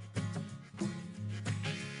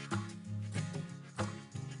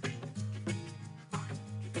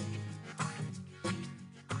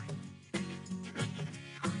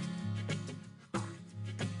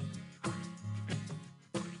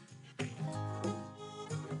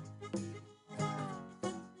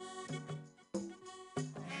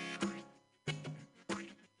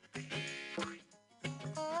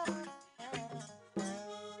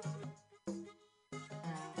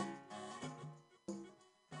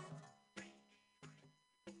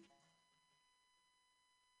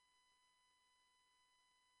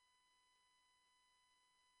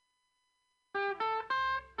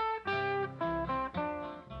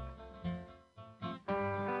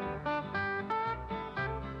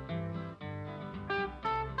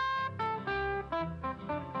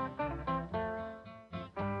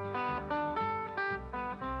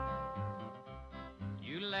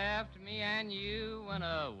 Left me and you went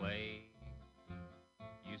away.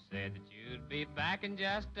 You said that you'd be back in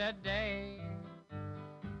just a day.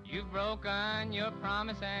 You've broken your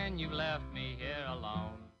promise and you've left me here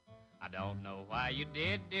alone. I don't know why you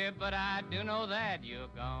did, dear, but I do know that you're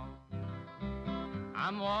gone.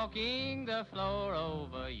 I'm walking the floor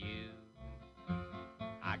over you.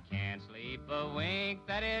 I can't sleep a wink,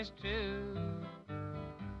 that is true.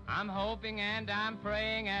 I'm hoping and I'm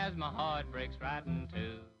praying as my heart breaks right in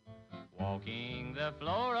two, walking the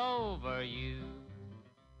floor over you.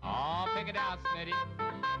 Oh, pick it out, Smitty.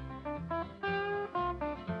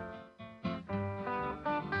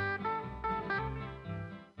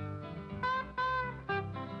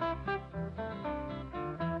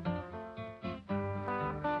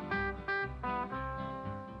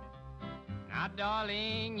 Now,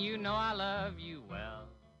 darling, you know I love you well.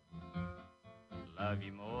 Love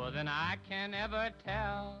you more than I can ever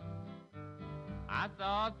tell. I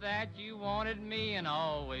thought that you wanted me and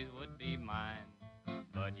always would be mine,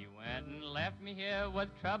 but you went and left me here with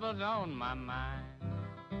troubles on my mind.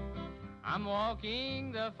 I'm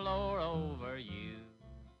walking the floor over you.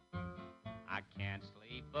 I can't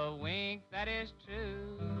sleep a wink, that is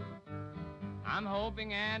true. I'm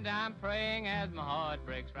hoping and I'm praying as my heart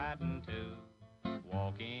breaks right in two,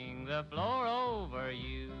 walking the floor over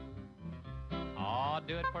you. Oh,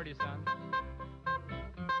 do it pretty, son.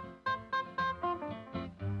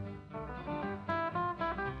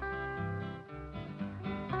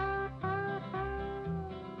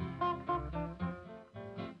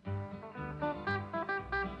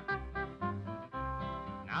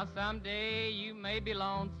 Now someday you may be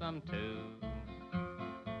lonesome too.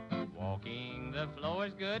 Walking the floor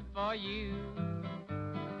is good for you.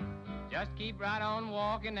 Just keep right on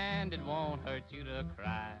walking and it won't hurt you to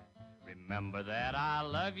cry. Remember that I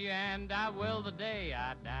love you and I will the day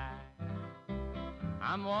I die.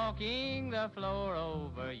 I'm walking the floor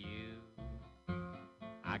over you.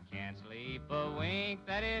 I can't sleep a wink,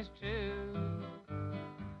 that is true.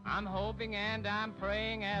 I'm hoping and I'm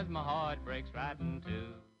praying as my heart breaks right in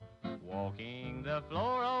two, walking the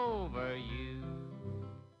floor over you.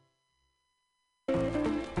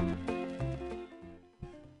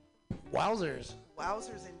 Wowzers.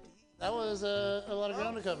 Wowzers indeed. That was a lot of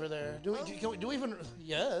ground to cover there. Do we even?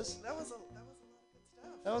 Yes. That was a lot of good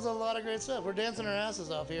stuff. That was a lot of great stuff. We're dancing our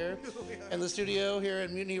asses off here in the studio here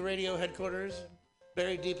at Mutiny Radio headquarters,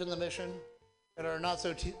 buried deep in the Mission, at our not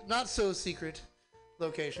so secret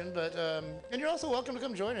location. But and you're also welcome to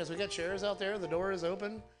come join us. We got chairs out there. The door is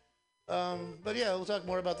open. But yeah, we'll talk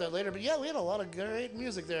more about that later. But yeah, we had a lot of great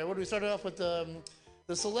music there. What did we start off with?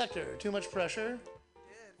 The Selector. Too Much Pressure.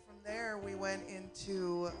 From there, we went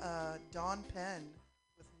into Dawn Penn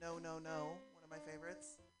with No, No, No, one of my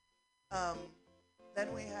favorites.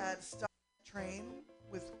 Then we had Stop Train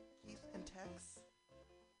with Keith and Tex.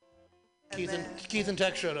 Keith and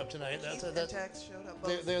Tex showed up tonight. Keith and Tex showed up.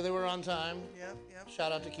 They were on time. Yep.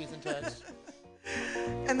 Shout out to Keith and Tex.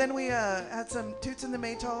 And then we had some Toots and the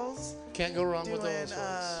Maytals. Can't go wrong with those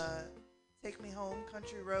folks. Take Me Home,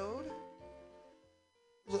 Country Road.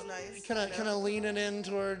 Nice. Kind of leaning in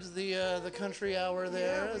towards the country hour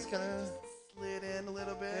there. Yeah, it's kind of slid in a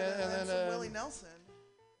little bit. Yeah, and then some Willie Nelson.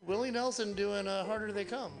 Willie Nelson doing "Harder They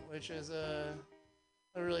Come," which is a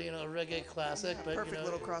really reggae classic. Yeah, but perfect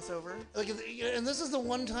little crossover. And this is the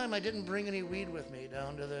one time I didn't bring any weed with me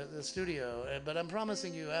down to the studio. But I'm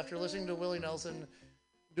promising you, after listening to Willie Nelson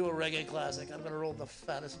do a reggae classic, I'm gonna roll the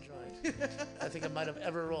fattest joint I think I might have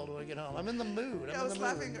ever rolled when I get home. I'm in the mood. I was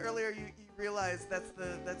laughing earlier. You realize that's the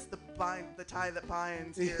tie that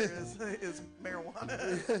binds here is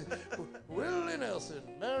marijuana. Willie Nelson,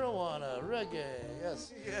 marijuana, reggae,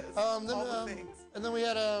 yes. Yes. All the things. And then we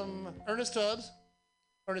had Ernest Tubbs,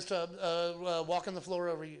 "Walking the Floor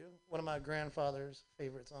Over You," one of my grandfather's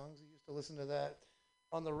favorite songs. He used to listen to that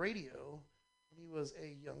on the radio when he was a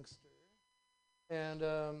youngster. And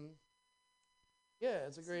yeah,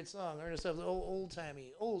 it's a great song. Ernest Tubbs,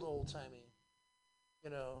 old-timey,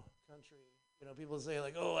 country. People say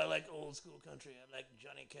like, "Oh, I like old school country. I like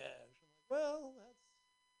Johnny Cash." I'm like, well,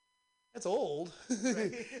 that's old.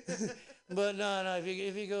 Right. But no.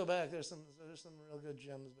 If you go back, there's some real good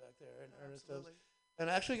gems back there. And Ernest Tubbs. And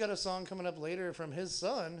I actually got a song coming up later from his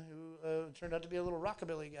son, who turned out to be a little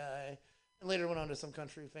rockabilly guy, and later went on to some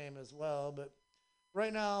country fame as well. But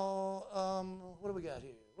right now, what do we got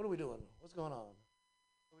here? What are we doing? What's going on?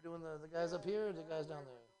 Are we doing the guys up here or the guys down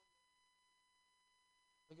there?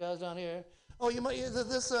 The guys down here. Oh, you might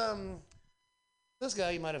this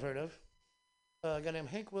guy you might have heard of. A guy named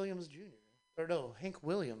Hank Williams Jr. Or no, Hank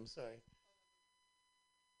Williams. Sorry.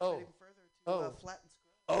 Further to Flat and Scruggs.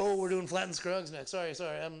 Oh, we're doing Flat and Scruggs next. Sorry.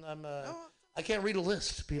 I can't read a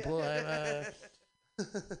list, people.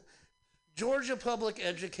 Georgia Public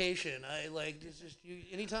Education. I like just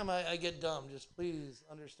anytime I get dumb, just please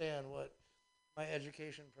understand what my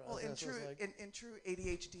education process was like. In true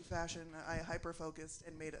ADHD fashion, I hyper-focused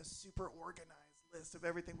and made a super organized list of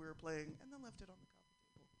everything we were playing and then left it on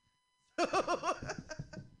the coffee table.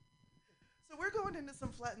 So we're going into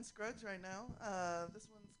some Flat and Scruggs right now. This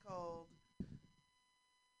one's called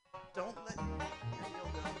Don't Let Your Deal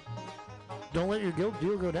Go. Don't let your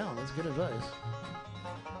deal go down. That's good advice.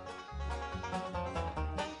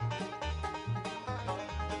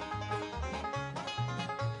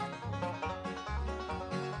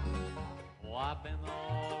 I've been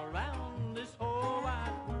all around this whole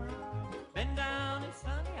wide world, been down in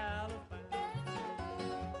sunny Alabama.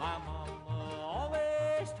 My mama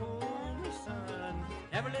always told me, son,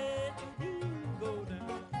 never let your deal go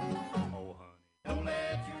down. Oh, honey, don't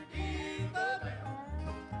let your deal go down.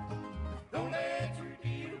 Don't let your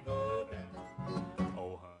deal go down.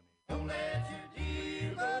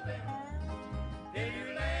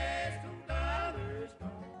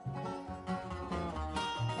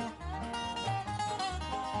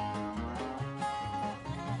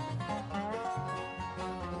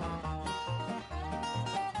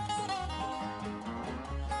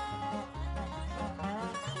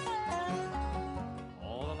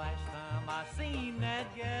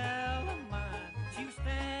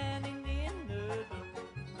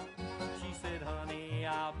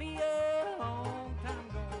 be a long time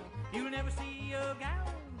gone. You'll never see a gal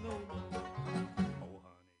no more. Oh,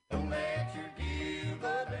 honey, don't let your deal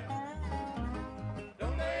go down.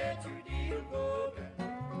 Don't let your deal go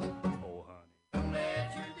down. Oh, honey, don't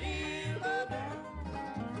let your deal go down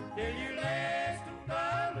till your last $2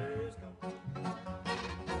 come.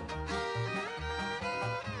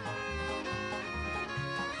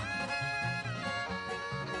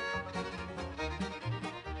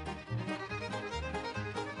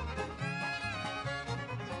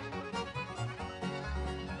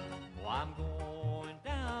 Oh, I'm going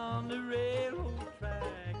down the railroad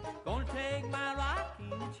track, gonna take my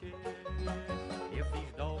rocking chair. If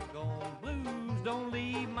these doggone blues don't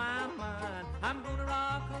leave my mind, I'm gonna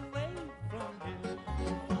rock away from here.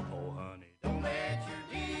 Oh, honey, don't let your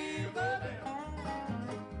deal go down.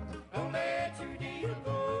 Don't let your deal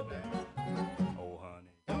go down. Oh,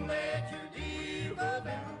 honey, don't let your deal go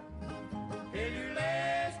down till your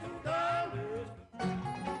last $2 come.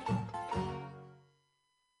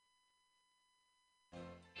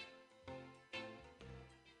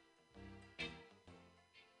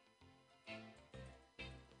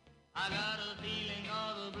 I got a feeling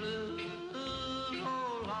of the blues,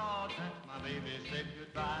 oh Lord, since my baby said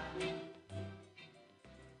goodbye.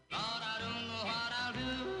 Lord, I don't know what I'll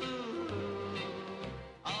do.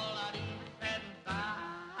 All I do is sit and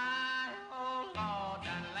sigh. Oh Lord,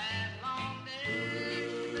 that last long day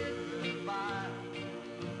said goodbye.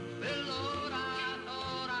 Well, Lord, I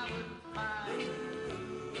thought I would cry.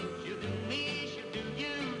 She'll do me, she'll do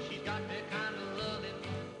you. She's got that kind of loving.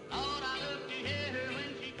 Lord, I look to hear her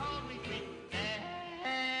when she calls me sweet.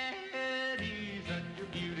 Daddy, such a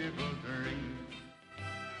beautiful dream.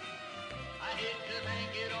 I hate to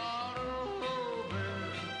think it all over.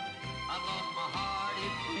 I've lost my heart,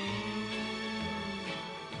 it seems.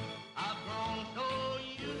 I've grown so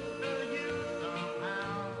used to you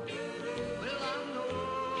somehow. Well, I'm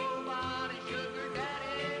nobody's sugar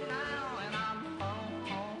daddy now, and I'm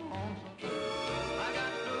lonesome. I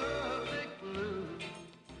got perfect blues.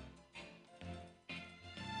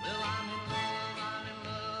 Well, I'm in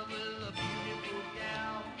love with a beautiful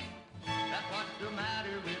gal. That's what's the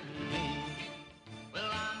matter with me.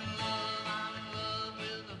 Well, I'm in love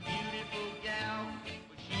with a beautiful gal,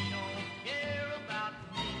 but she don't care about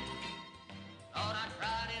me. Thought I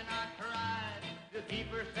tried and I tried to keep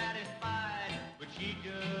her satisfied, but she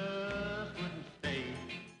just wouldn't stay.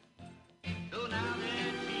 So now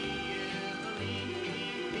that she is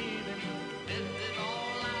leaving, this is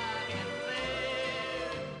all I can say.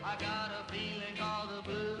 I got a feeling all the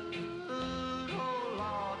blues, oh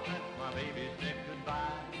Lord, since my baby said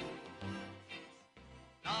goodbye.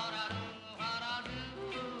 Lord, I don't know what I'll do.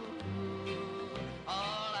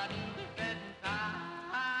 All I do is sit and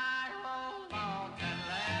sigh. Oh Lord, that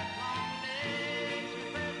last long day she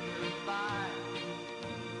said goodbye.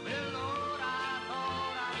 Well, Lord, I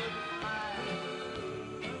thought I would cry.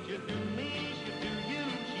 She'll do me, she'll do you.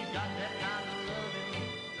 She's got that kind of loving.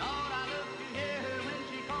 Lord, I look to hear her when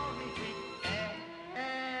she calls me sweet.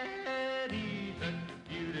 Daddy, such a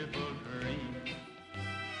beautiful dream.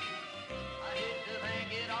 I hate to think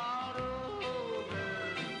it all over.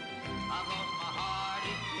 I've lost my heart,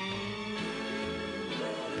 it seems.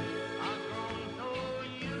 I've grown so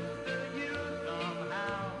used to you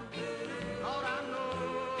somehow. Lord, I'm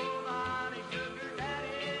nobody's sugar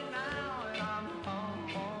daddy now, and I'm home.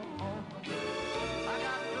 I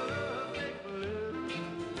got perfect blues.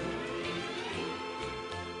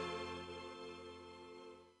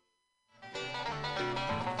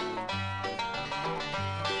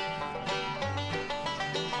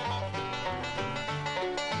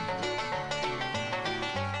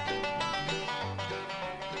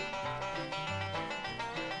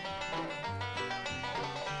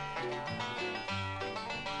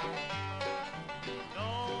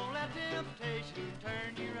 Don't let temptation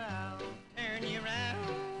turn you round, turn you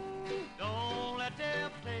round. Don't let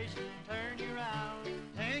temptation turn you round,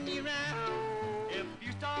 turn you round. If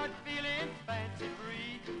you start feeling fancy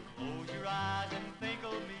free, close your eyes and think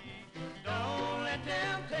of me. Don't let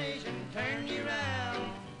temptation turn you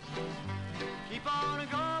round. Keep on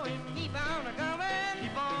going, keep on going,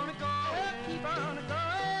 keep on going, keep on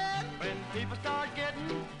going. When people start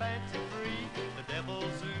getting fancy free, the devil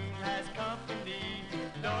soon has company.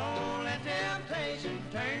 Don't let temptation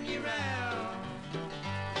turn you round.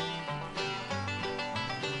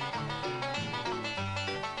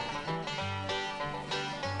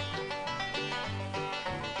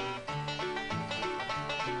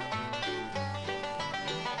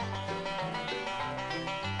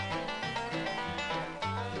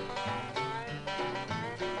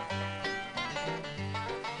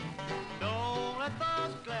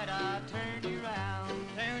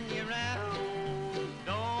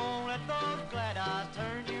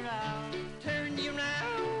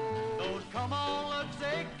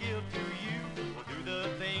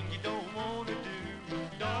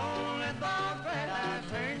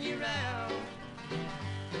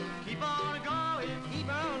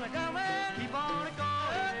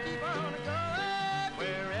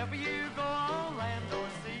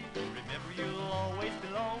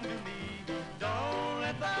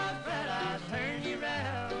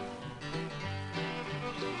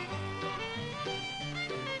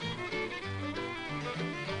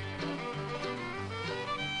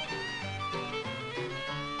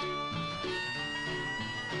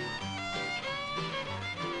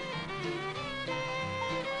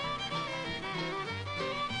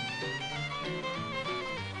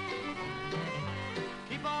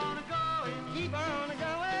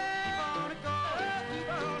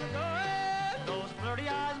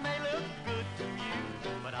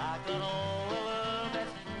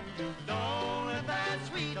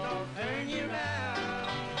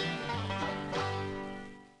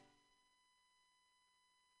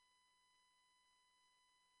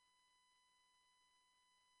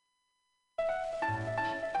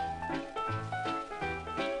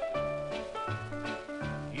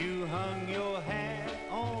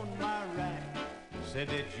 said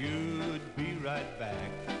that you'd be right back,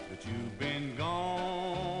 but you've been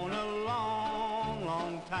gone a long,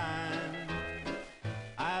 long time.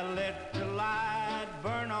 I let the light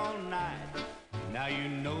burn all night. Now you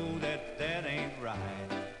know that that ain't right.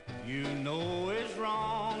 You know it's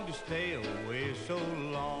wrong to stay away so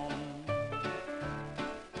long.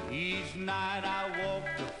 Each night I walk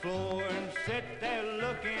the floor and sit there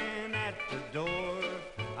looking at the door.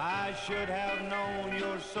 I should have known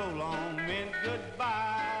your so long meant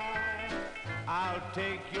goodbye. I'll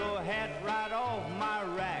take your hat right off my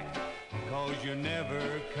rack, 'cause you're never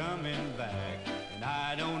coming back. And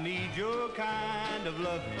I don't need your kind of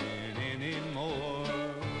loving anymore.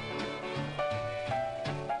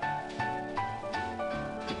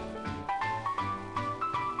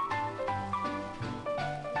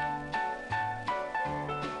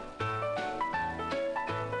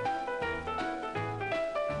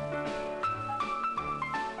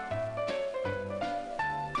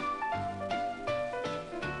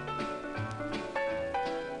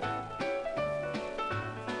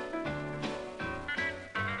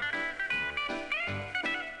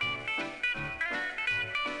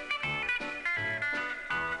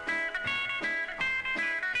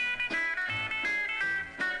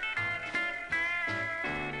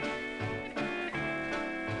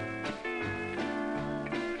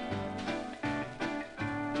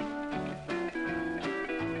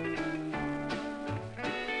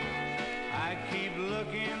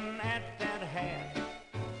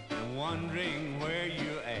 Wondering where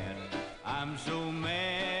you at. I'm so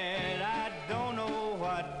mad I don't know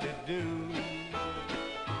what to do.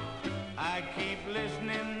 I keep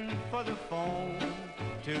listening for the phone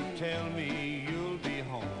to tell me you'll be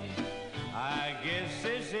home. I guess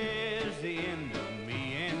this is the end of me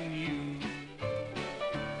and you.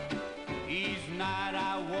 Each night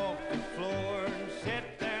I walk the floor and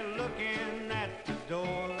sit there looking at the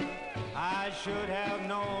door. I should have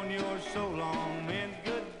known your so long meant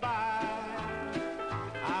goodbye.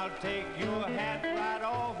 I'll take your hat right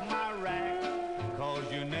off my rack, 'cause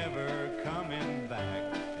you're never coming back.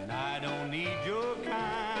 And I don't need your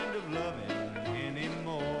kind of loving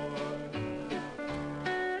anymore.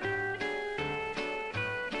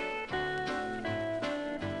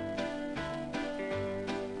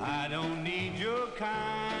 I don't need your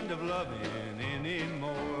kind of loving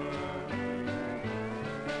anymore.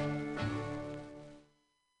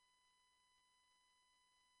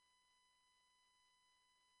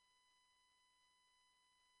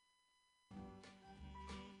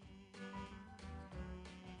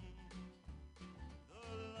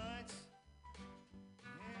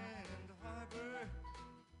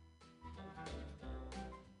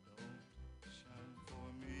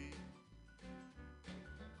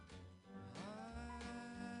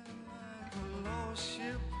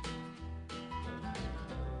 Ship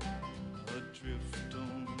adrift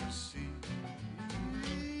on the sea,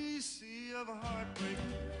 sea of heartbreak,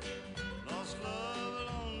 lost love,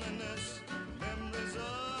 loneliness, memories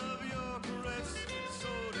of your caress,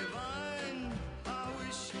 so divine. I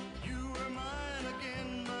wish you were mine again,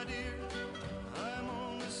 my dear. I'm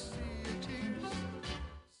on the sea of tears,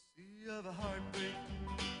 sea of heartbreak.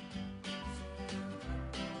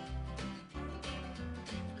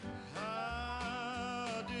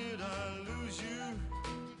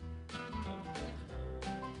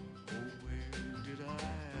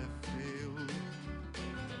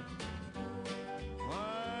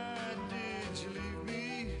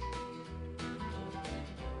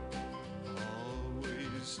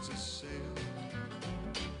 To sail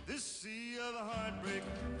this sea of heartbreak,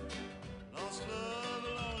 lost love,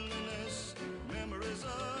 loneliness, memories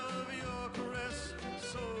of your caress,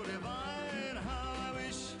 so divine. How I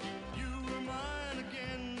wish you were mine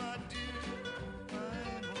again, my dear.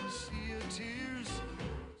 I'm on a sea of tears,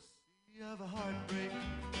 sea of heartbreak.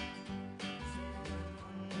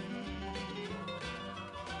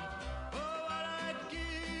 Oh, what I'd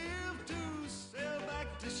give to sail back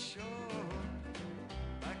to shore,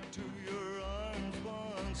 to your arms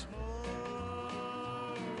once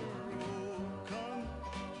more. Oh, come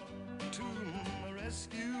to my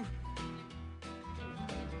rescue.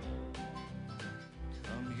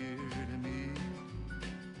 Come here to me.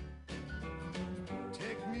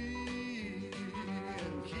 Take me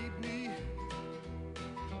and keep me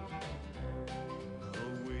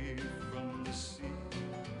away from the sea.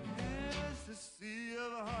 Yes, the sea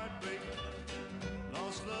of heartbreak,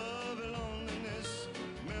 lost love and loneliness,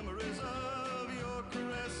 memories of your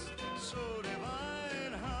caress, so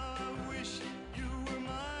divine. How I wish you were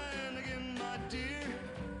mine again, my dear.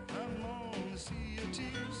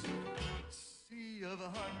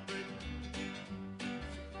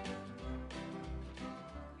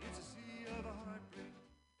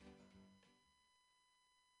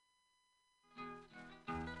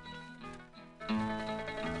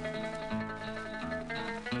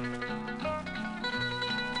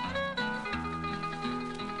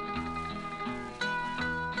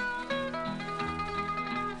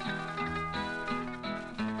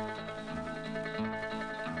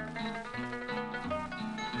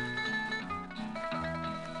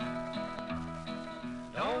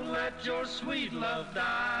 let your sweet love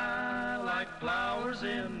die like flowers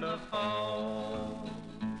in the fall.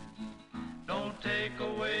 Don't take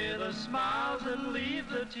away the smiles and leave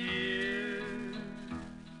the tears.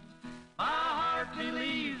 My heart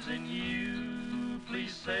believes in you.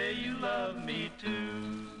 Please say you love me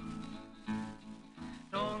too.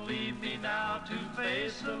 Don't leave me now to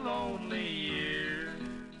face the lonely years.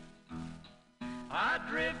 I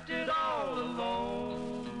drifted all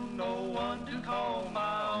alone, no one to call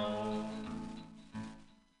my own.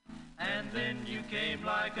 And then you came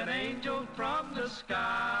like an angel from the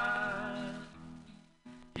sky.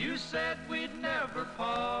 You said we'd never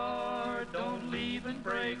part, don't leave and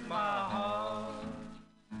break my heart.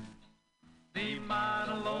 Be mine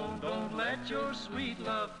alone, don't let your sweet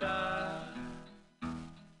love die.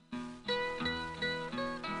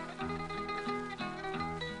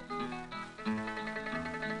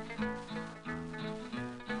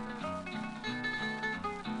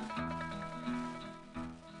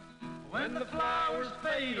 When the flowers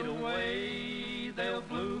fade away, they'll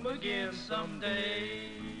bloom again someday.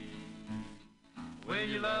 Will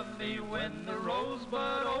you love me when the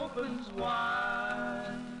rosebud opens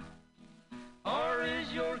wide? Or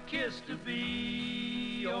is your kiss to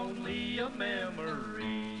be only a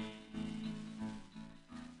memory?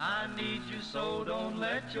 I need you so don't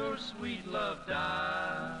let your sweet love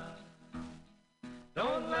die.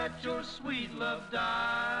 Don't let your sweet love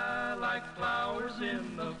die like flowers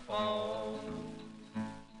in the fall.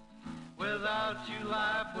 Without you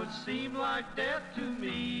life would seem like death to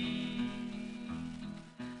me.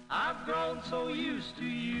 I've grown so used to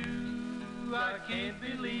you, I can't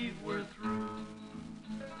believe we're through.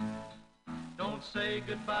 Don't say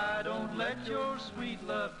goodbye, don't let your sweet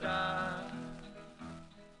love die.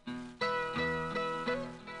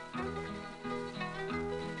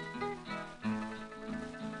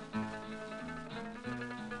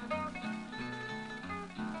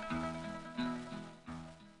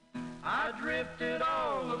 I drifted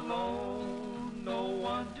all alone, no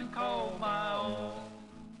one to call my own.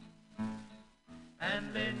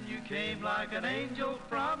 And then you came like an angel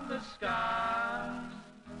from the sky.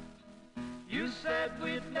 You said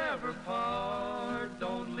we'd never part,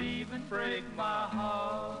 don't leave and break my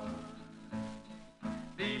heart.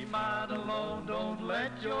 Be mine alone, don't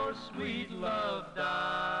let your sweet love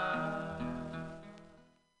die.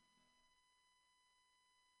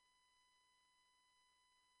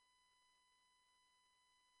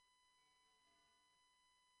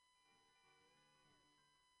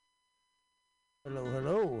 Hello,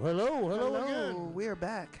 hello, hello, hello again. We are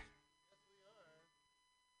back.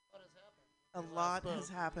 What has happened? A lot has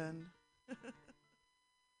happened.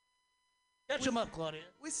 Catch him up, Claudia.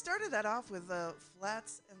 We started that off with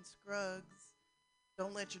Flats and Scruggs,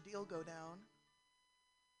 Don't Let Your Deal Go Down.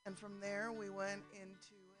 And from there, we went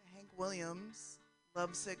into Hank Williams'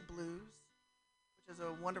 Lovesick Blues, which is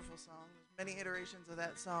a wonderful song. There's many iterations of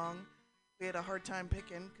that song. We had a hard time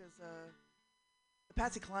picking because the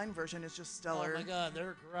Patsy Cline version is just stellar. Oh my God,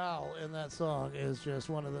 their growl in that song is just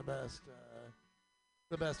one of the best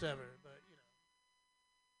ever. But you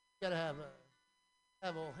gotta have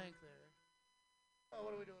old Hank there. Oh,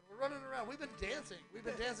 what are we doing? We're running around. We've been dancing. We've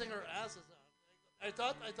been dancing our asses off. I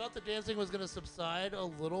thought the dancing was gonna subside a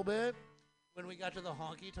little bit when we got to the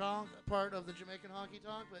honky tonk part of the Jamaican honky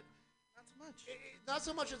tonk, but not so much. Not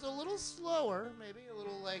so much. It's a little slower, maybe a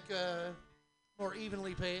little like more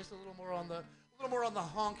evenly paced, a little more on the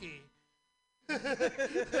honky.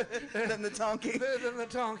 Than the tonky. Than the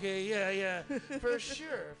tonky, yeah. For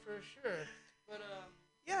sure. But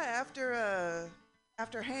yeah,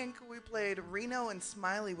 after Hank, we played Reno and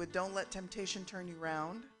Smiley with Don't Let Temptation Turn You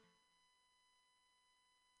Round.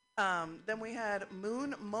 Then we had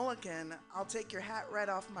Moon Mulligan, I'll Take Your Hat Right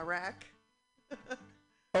Off My Rack.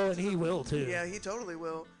 Oh, and he will too. Yeah, he totally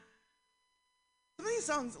will. Some of these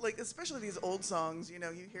songs, like especially these old songs, you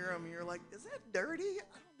hear them, and you're like, is that dirty?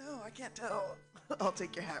 I don't know, I can't tell. I'll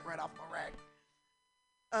take your hat right off my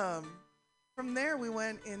rack. From there, we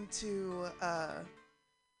went into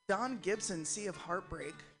Don Gibson's Sea of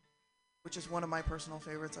Heartbreak, which is one of my personal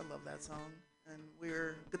favorites. I love that song. And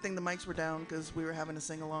good thing the mics were down because we were having a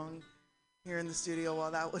sing-along here in the studio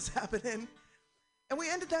while that was happening. And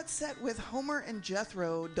we ended that set with Homer and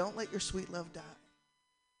Jethro, Don't Let Your Sweet Love Die.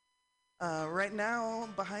 Right now,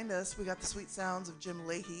 behind us, we got the sweet sounds of Jim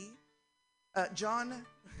Leahy. Jim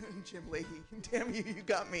Leahy. Damn you, you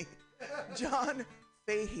got me. John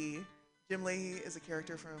Fahey. Jim Leahy is a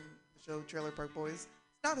character from the show Trailer Park Boys.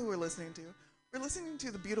 It's not who we're listening to. We're listening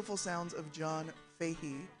to the beautiful sounds of John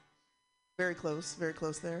Fahey. Very close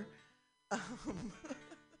there.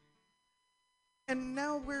 And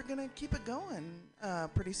now we're gonna keep it going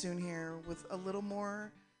pretty soon here with a little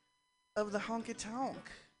more of the honky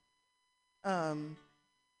tonk.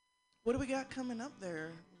 What do we got coming up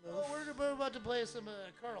there? Well, we're about to play some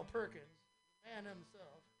Carl Perkins, man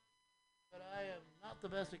himself. But I am not the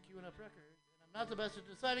best at queuing up records, and I'm not the best at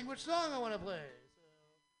deciding which song I want to play.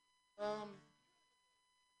 So,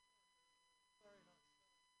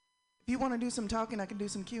 If you want to do some talking, I can do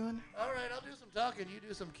some queuing. all right, I'll do some talking. You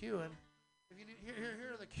do some queuing. If you do,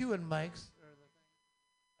 here are the queuing mics. Or the thing.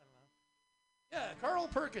 I don't know. Yeah, Carl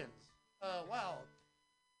Perkins. Wow.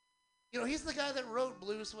 You know, he's the guy that wrote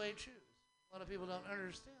Blue Suede Shoes. A lot of people don't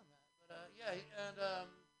understand that. But yeah, and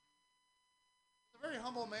he's a very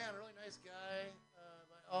humble man, a really nice guy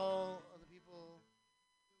by all of the people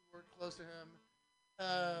who worked close to him.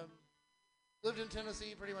 Lived in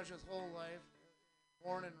Tennessee pretty much his whole life,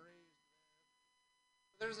 born and raised.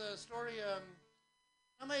 There's a story,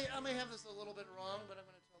 I may have this a little bit wrong, but I'm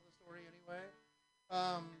going to tell the story anyway.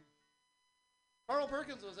 Carl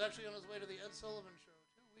Perkins was actually on his way to the Ed Sullivan Show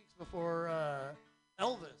 2 weeks before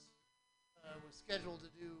Elvis was scheduled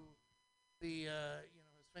to do the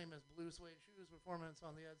his famous Blue Suede Shoes performance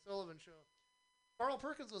on the Ed Sullivan Show. Carl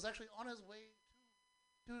Perkins was actually on his way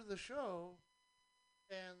to the show,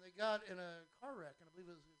 and they got in a car wreck, and I believe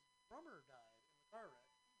it was his drummer died in the car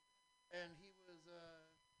wreck, and he was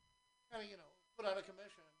kind of put out of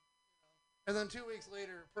commission, and then 2 weeks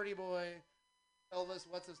later, Pretty Boy Elvis,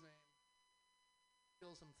 what's his name,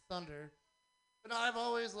 steals some thunder. But no, I've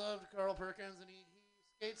always loved Carl Perkins, and he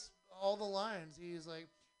skates all the lines. He's like,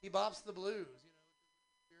 he bops the blues, which is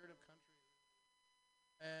the spirit of country.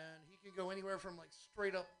 And he can go anywhere from like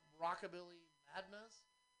straight up rockabilly madness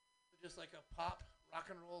to just like a pop rock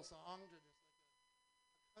and roll song to just like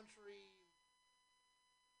a country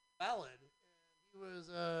ballad. And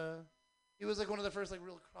he was like one of the first like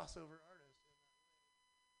real crossover artists in that way.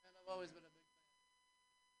 And I've always been a big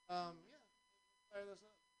fan. Yeah, let's fire this up.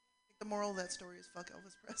 The moral of that story is fuck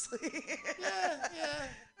Elvis Presley. Yeah.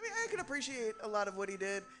 I mean, I can appreciate a lot of what he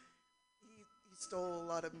did. He stole a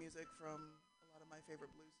lot of music from a lot of my favorite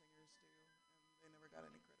blues singers too, and they never got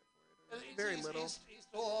any credit for it. Very little. He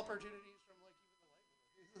stole opportunities from like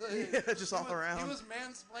even the white. Yeah, just all around. He was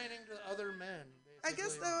mansplaining to other men. Basically. I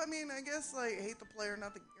guess though. I mean, like hate the player,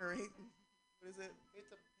 not the or hate. What is it?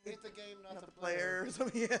 Hate the game, not the player. Or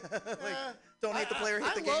something. Yeah. Like, don't hate the player,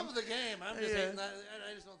 hate the game. I love the game. I'm just hating that.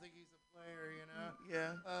 I just don't think he's a player.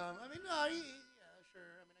 Yeah. I mean, no. Yeah,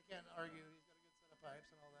 sure. I mean, I can't argue. He's got a good set of pipes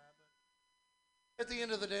and all that. But at the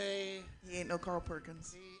end of the day, he ain't no Carl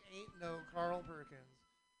Perkins. He ain't no Carl Perkins.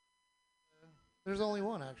 There's only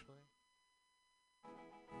one actually.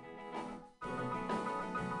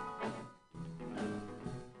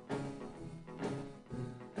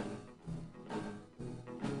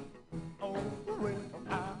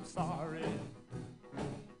 I'm sorry.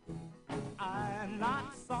 I'm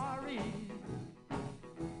not sorry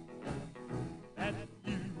that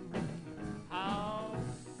you have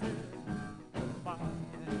said goodbye.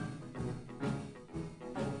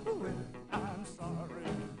 Oh, I'm sorry,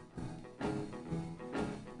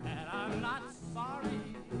 and I'm not sorry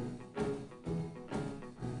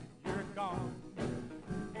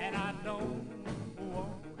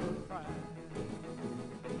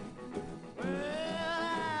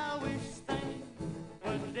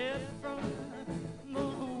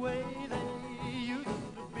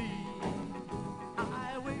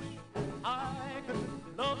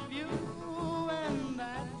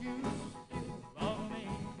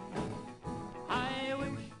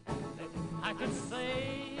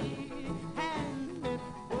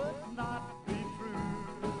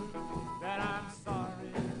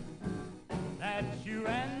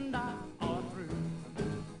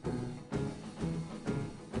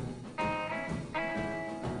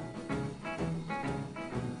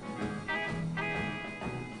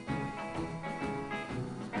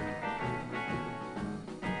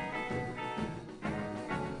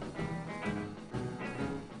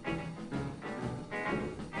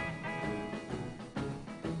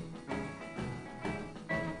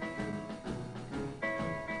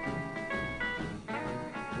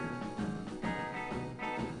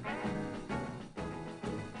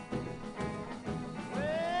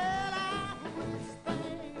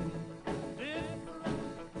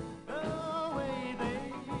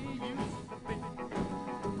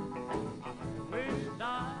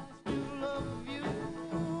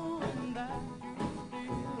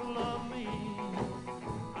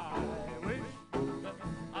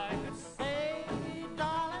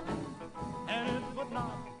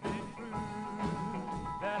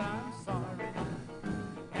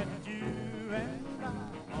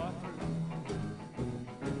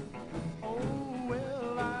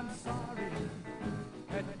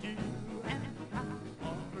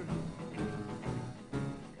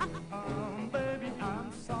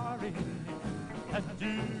as you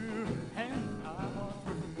and I are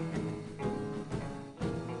through.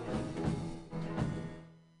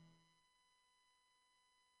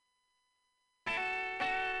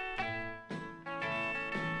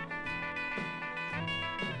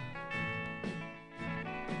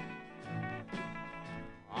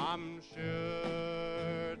 I'm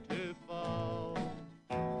sure to fall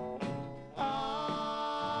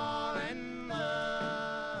in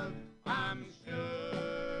love. I'm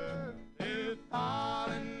sure to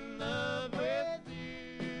fall in love with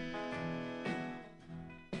you.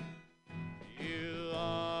 You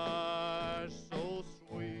are so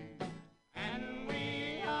sweet, and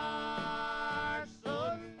we are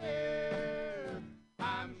so near.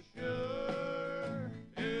 I'm sure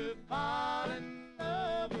to fall in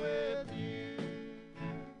love with you.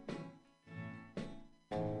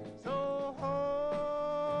 So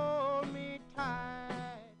hold me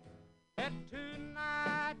tight, let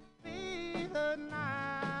tonight be the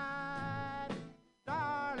night.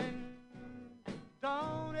 Darling,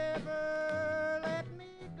 don't ever let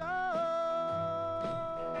me go.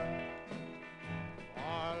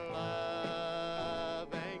 For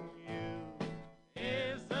loving you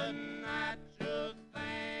is a natural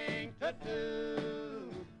thing to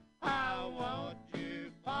do. I want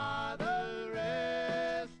you for the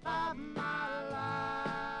rest of my life.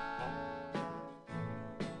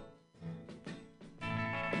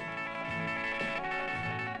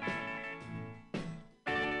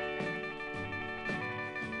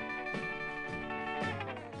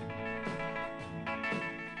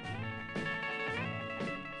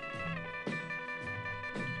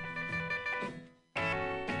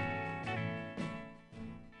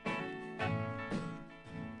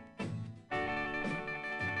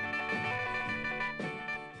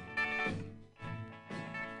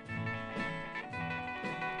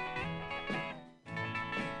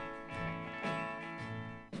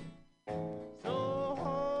 So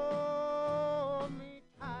hold me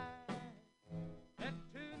tight, let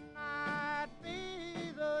tonight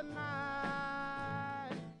be the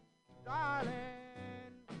night.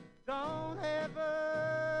 Darling, don't ever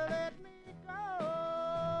let me go.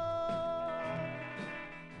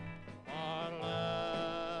 For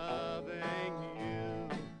loving you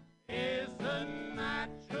is a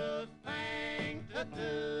natural thing to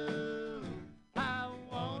do. I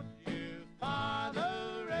want you for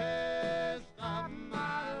the rest of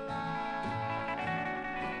my life.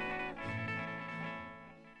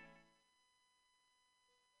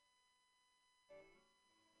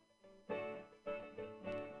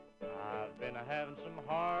 I've been having some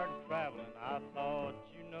hard traveling, I thought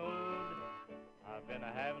you knowed. I've been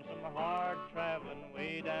having some hard traveling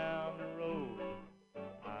way down the road.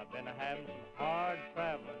 I've been having some hard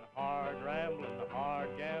traveling, hard rambling, hard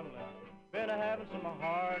gambling. Been having some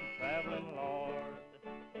hard traveling, Lord.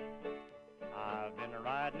 I've been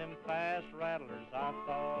riding them fast rattlers, I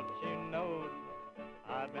thought you knowed.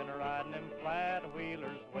 I've been riding them flat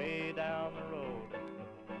wheelers way down the road.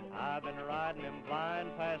 I've been riding them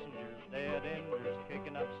blind passengers, dead enders,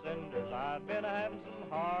 kicking up cinders. I've been having some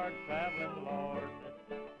hard traveling, Lord.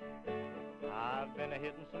 I've been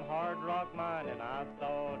hitting some hard rock mining, I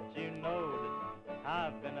thought you knowed.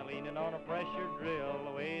 I've been leaning on a pressure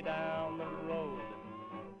drill way down the road.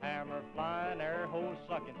 Hammer flying, air hole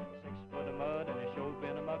sucking, 6 foot of mud and a show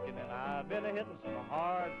been a mucking. And I've been hitting some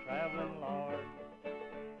hard traveling, Lord.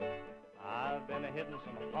 I've been hitting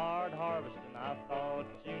some hard harvesting, I thought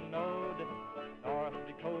you knowed. North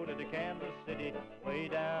Dakota to Kansas City, way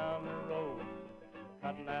down the road.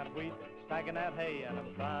 Cutting that wheat, stacking that hay, and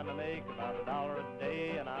I'm trying to make about $1 a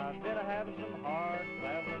day. And I've been having some hard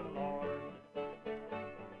traveling, Lord.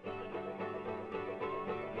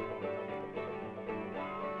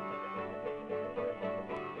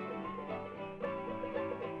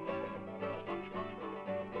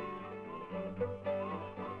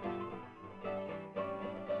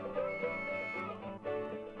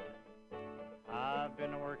 I've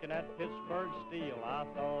been working at Pittsburgh Steel, I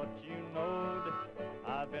thought you knowed.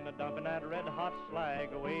 I've been dumping that red hot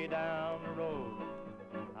slag way down the road.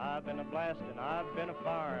 I've been blasting, I've been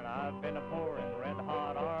firing, I've been pouring red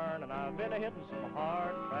hot iron, and I've been hitting some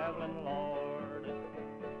hard traveling, Lord.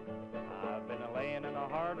 I've been laying in a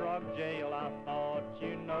hard rock jail, I thought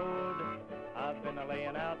you knowed. I've been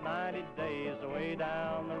laying out 90 days way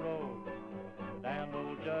down the road. Damn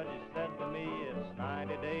old judge said to me, it's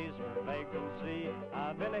 90 days for vagrancy.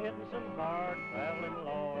 I've been hitting some hard traveling,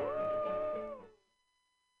 Lord.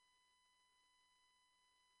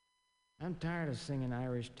 I'm tired of singing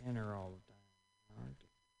Irish tenor all the time.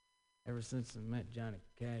 Ever since I met Johnny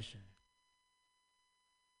Cash,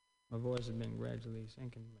 my voice has been gradually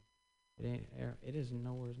sinking. But It isn't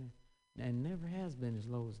nowhere near, and never has been as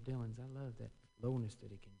low as Dylan's. I love that lowness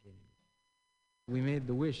that it can get in. We made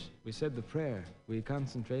the wish, we said the prayer, we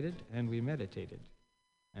concentrated, and we meditated.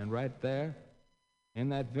 And right there, in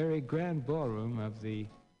that very grand ballroom of the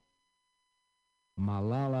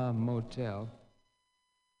Malala Motel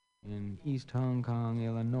in East Hong Kong,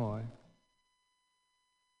 Illinois,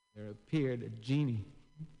 there appeared a genie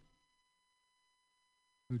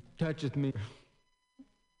who toucheth me.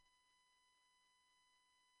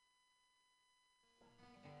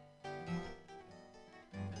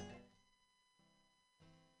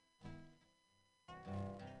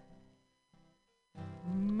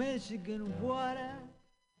 Michigan water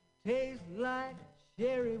tastes like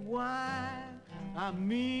sherry wine. I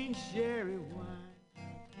mean sherry wine.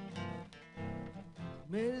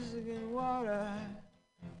 Michigan water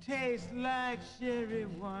tastes like sherry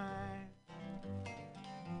wine.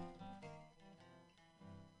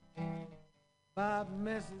 But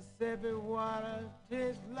Mississippi water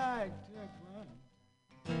tastes like Texas.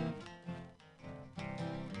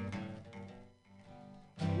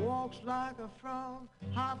 Walks like a frog,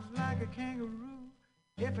 hops like a kangaroo.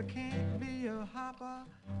 If I can't be a hopper,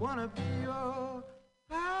 wanna be your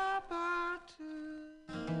papa too.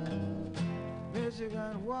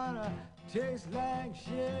 Michigan water tastes like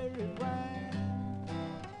sherry wine.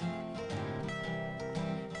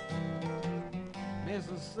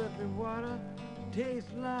 Mississippi water tastes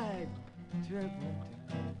like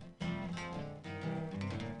turpentine.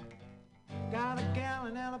 Got a gal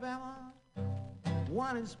in Alabama,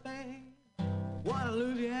 one in Spain, one in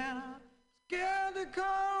Louisiana, scared to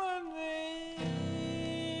call her name.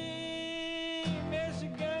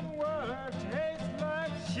 Michigan water tastes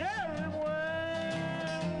like sherry wine.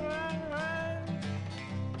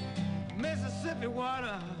 Mississippi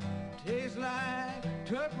water tastes like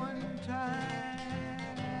turpentine.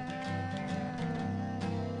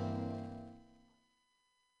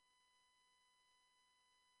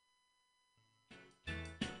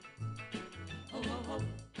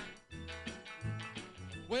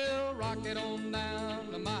 Well, rock it on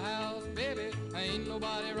down to my house, baby. Ain't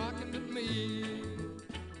nobody rocking but me.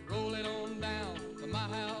 Roll it on down to my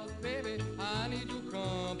house, baby. I need your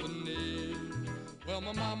company. Well,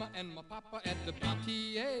 my mama and my papa at the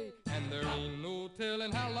PTA, and there ain't no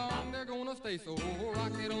telling how long they're gonna stay. So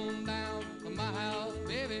rock it on down to my house,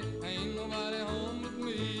 baby. Ain't nobody home but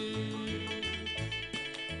me.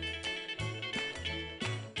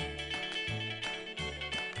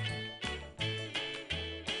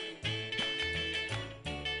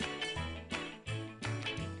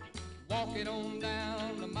 Walk it on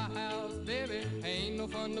down to my house, baby. Ain't no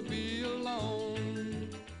fun to be alone.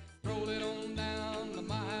 Roll it on down to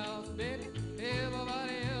my house, baby.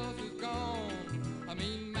 Everybody else is gone. I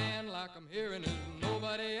mean, man, like I'm hearing is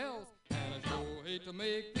nobody else. And I sure hate to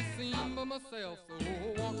make this scene by myself. So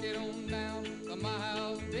walk it on down to my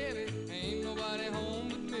house, baby. Ain't nobody home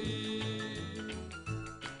but me.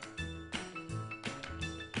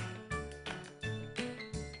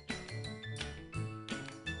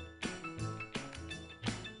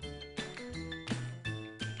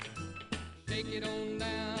 Take it on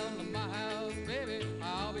down to my house, baby.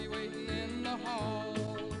 I'll be waiting in the hall.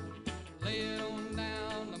 Lay it on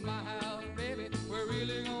down to my house, baby. We're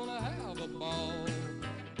really gonna have a ball.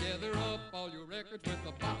 Gather up all your records with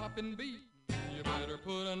a bopping beat. You better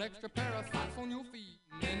put an extra pair of socks on your feet.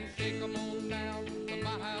 And then shake 'em on down to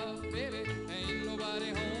my house, baby. Ain't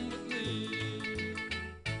nobody home but me.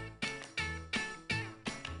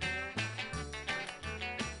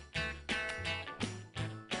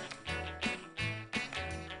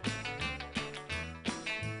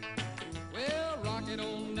 It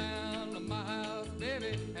on down to my house,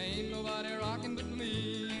 baby. Ain't nobody rocking but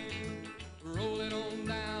me. Roll it on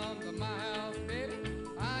down to my house, baby.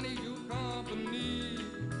 I need your company.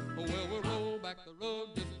 Oh, well, we'll roll back the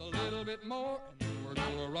rug just a little bit more, and then we're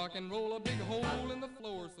gonna rock and roll a big hole in the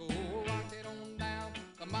floor. So rock it on down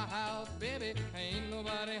to my house, baby. Ain't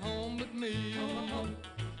nobody home but me.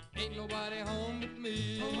 Ain't nobody home but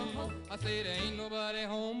me. I said ain't nobody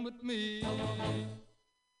home but me.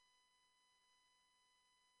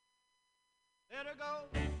 Let her go,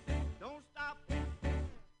 don't stop.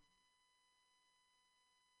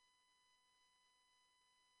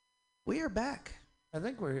 We are back. I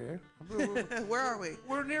think we're here. Where are we?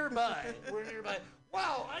 We're nearby. We're nearby.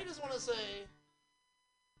 Wow! I just want to say,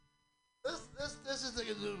 this is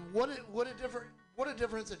what a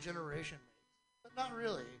difference a generation makes. But not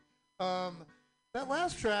really. That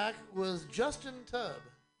last track was Justin Tubb,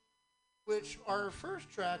 which our first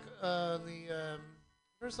track, the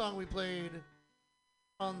first song we played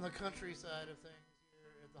on the country side of things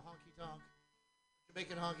here at the honky tonk,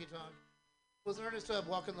 Jamaican honky tonk, was Ernest Tubb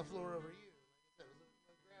Walking the Floor Over You. Like I said, it was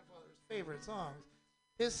my grandfather's favorite songs.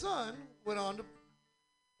 His son went on to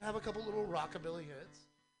have a couple little rockabilly hits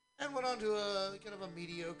and went on to a kind of a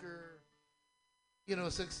mediocre,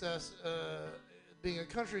 success being a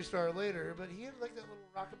country star later. But he had like that little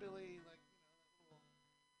rockabilly, like, little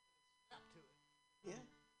snap to it.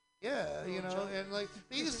 Yeah, and like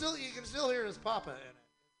you can still hear his papa in it.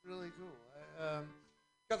 It's really cool.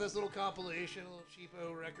 Got this little compilation, a little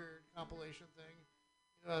cheapo record compilation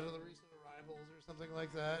thing, out of the recent arrivals or something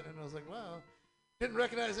like that. And I was like, wow, didn't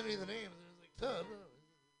recognize any of the names. And I was like, Tubb,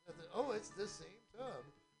 oh, it's this same Tubb.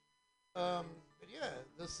 But yeah,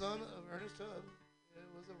 the son of Ernest Tubb, it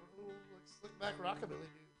was a little like slick back rockabilly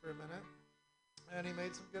dude for a minute, and he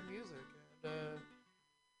made some good music. And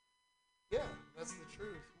yeah, that's the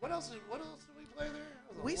truth. What else did we play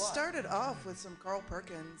there? We started off with some Carl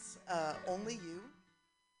Perkins, Only You,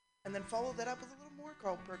 and then followed that up with a little more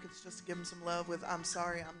Carl Perkins just to give him some love with I'm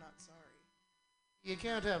Sorry, I'm Not Sorry. You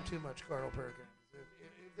can't have too much Carl Perkins.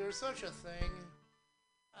 If there's such a thing,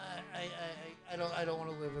 I don't want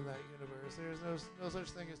to live in that universe. There's no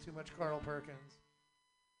such thing as too much Carl Perkins.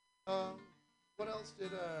 What else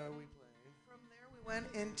did we play? From there we went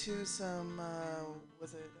into some,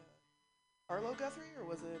 was it Arlo Guthrie or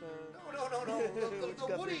was it? No.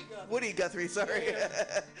 The Woody Guthrie. Woody Guthrie, sorry. Yeah.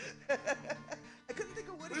 I couldn't think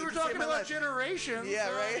of Woody. We were talking about generations. Yeah,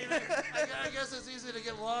 right. I guess it's easy to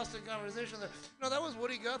get lost in conversation there. No, that was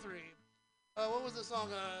Woody Guthrie. What was the song?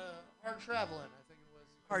 Hard Travelin', I think it was.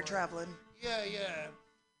 Hard Travelin'. Yeah.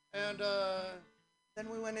 And then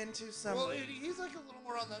we went into some. Well, he's like a little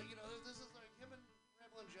more on the. This is like him and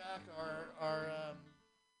Ramblin' Jack are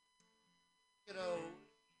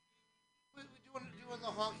doing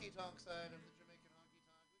the honky tonk side of the Jamaican honky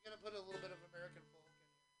tonk. We're gonna put a little bit of American folk in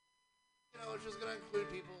here. It's just gonna include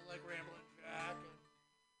people like Ramblin' Jack and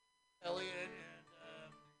Elliot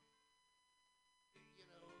and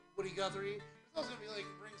Woody Guthrie. It's also gonna be like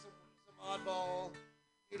bring some oddball,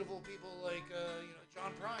 beautiful people like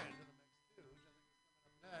John Prine to the mix too, which I think is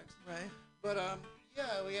coming up next. Right. But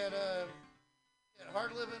yeah, we had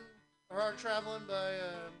Hard Living, or Hard Traveling by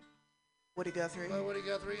Woody Guthrie. And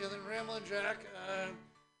then Ramblin' Jack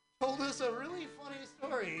told us a really funny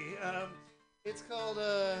story. It's called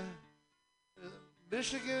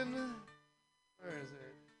Michigan. Where is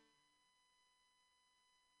it?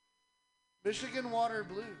 Michigan Water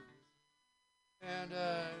Blues. And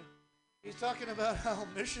he's talking about how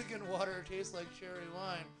Michigan water tastes like cherry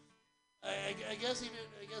wine. I guess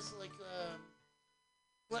like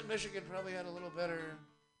Flint, Michigan probably had a little better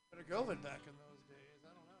COVID back in those days.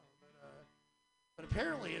 I don't know, but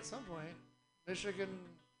apparently at some point, Michigan,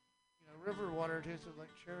 river water tasted like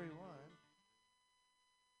cherry wine.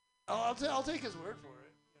 I'll take his word for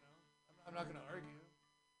it. I'm not going to argue.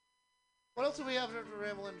 What else do we have after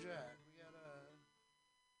Ramblin' Jack? We got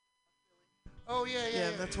oh yeah.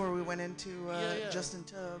 Yeah, that's where we went into Justin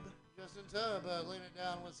Tubb. Justin Tubb laying it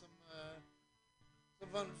down with some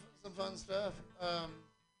fun stuff.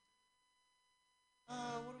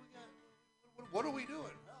 What do we got? What are we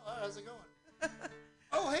doing? How's it going?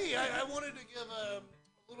 Oh, hey, I wanted to give a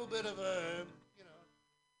little bit of a,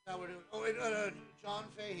 now we're doing, John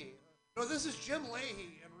Fahey. No, this is Jim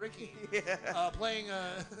Leahy and Ricky playing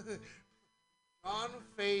John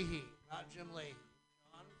Fahey, not Jim Leahy.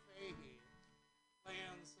 John Fahey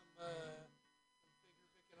playing some finger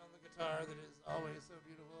picking on the guitar that is always so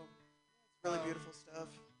beautiful. It's really beautiful stuff.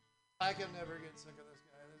 I can never get sick of this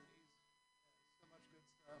guy. He's so much good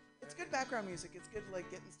stuff. It's good background music. It's good, like,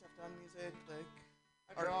 getting stuff done music, like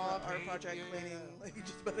art project, cleaning, like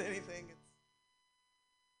just about anything.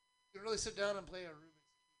 You can really sit down and play a Rubik's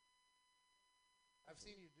Cube. I've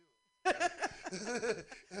seen you do it.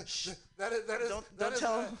 that is. Don't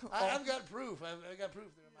tell. I've got proof. I've got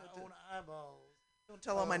proof there. My own eyeballs. Don't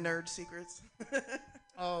tell all my nerd secrets.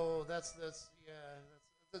 Oh, that's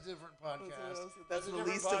a different podcast. That's the different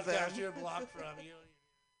least podcast of them. You're blocked from.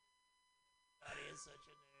 That is such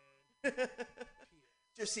a nerd.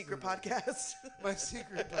 It's your secret podcast. My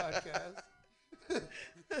secret podcast.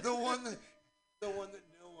 the one that no one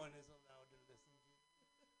is allowed to listen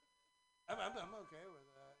to. I'm okay with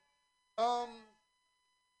that. What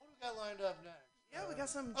do we got lined up next? Yeah, we got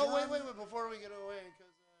some. Oh, wait! Before we get away,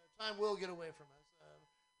 because time will get away from us.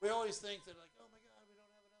 We always think that, like, oh my God, we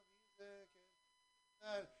don't have enough music.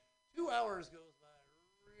 And 2 hours goes by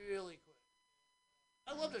really quick.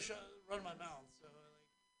 I love to run my mouth, so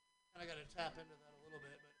kind of got to tap into that a little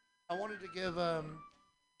bit. But I wanted to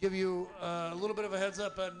give you a little bit of a heads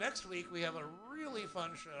up. Next week we have a really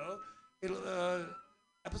fun show.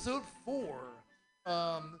 Episode 4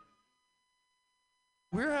 Um,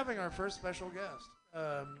 we're having our first special guest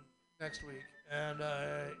next week, and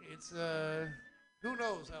it's who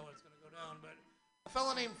knows how it's going to go down, but a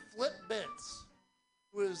fella named Flip Bits,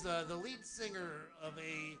 who is the lead singer of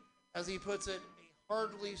as he puts it, a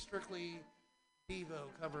hardly strictly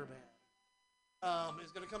Devo cover band,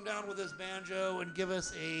 is going to come down with his banjo and give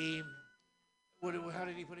us how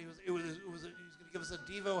did he put it? He's going to give us a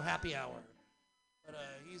Devo happy hour, but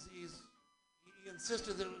he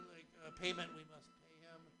insisted that it was like a payment we must pay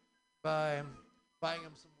him by buying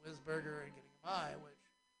him some Whiz Burger and getting him high, which,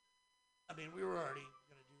 I mean, we were already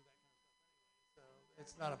going to do that kind of stuff anyway, so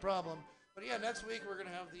it's not a problem. But yeah, next week we're going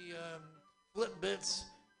to have the Flip Bits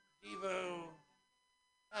Devo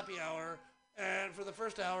happy hour, and for the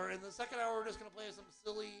first hour, in the second hour we're just going to play some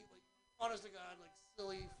silly, like, honest to God, like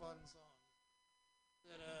silly, fun songs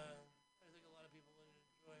that I think a lot of people would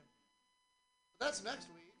enjoy. But that's next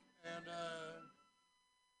week, and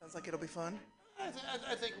Sounds like it'll be fun. I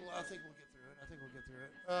think we'll get through it. I think we'll get through it.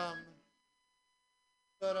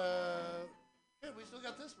 Yeah, we still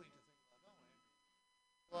got this week to think about, don't we?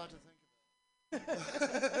 A lot to think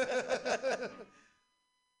about.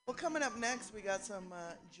 Well, coming up next, we got some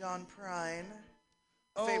John Prine,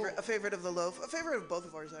 Oh. a favorite of the loaf, a favorite of both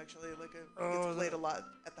of ours actually. Like gets played a lot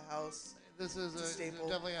at the house. This is staple.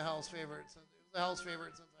 definitely a house favorite. It was a house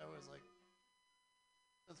favorite since I was like,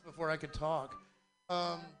 since before I could talk.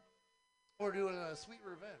 We're doing a Sweet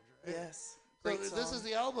Revenge, right? Yes. So Great this song. is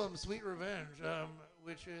the album Sweet Revenge,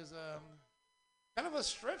 which is kind of a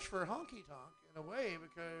stretch for honky tonk in a way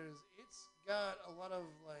because it's got a lot of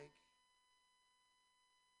like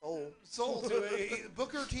soul to it.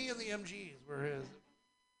 Booker T and the MGs were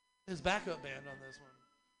his backup band on this one,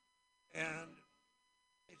 and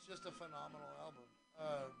it's just a phenomenal album.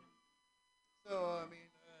 So I mean.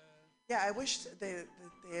 Yeah, I wish they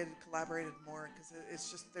had collaborated more because it's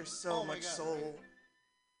just there's so much God, soul.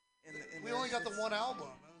 Right? In we only got the one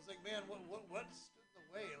album. I was like, man, what stood in the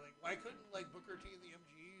way? Like, why couldn't like Booker T and the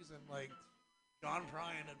MGs and like John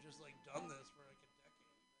Prine have just like done this for like a decade?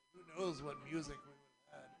 Like, who knows what music we would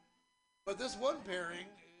have had? But this one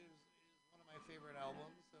pairing is one of my favorite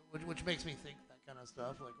albums, so, which makes me think that kind of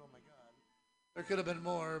stuff. Like, oh my God, there could have been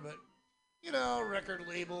more, but. You know, record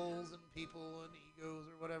labels and people and egos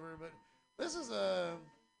or whatever, but this is a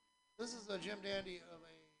Jim Dandy of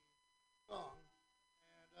a song,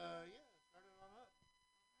 and yeah, start it on up.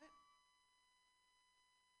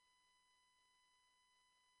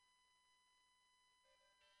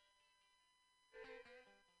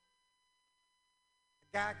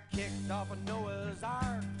 Got kicked off of Noah's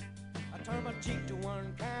Ark. I turned my cheek to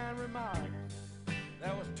one kind remark.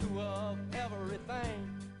 There was two of everything.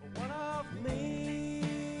 One of me.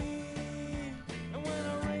 And when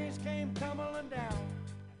a race came tumbling down,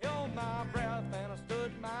 I held my breath and I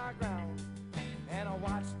stood my ground. And I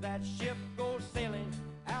watched that ship go sailing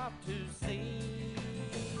out to sea.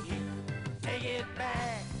 Take it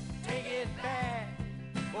back,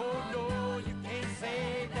 oh no, you can't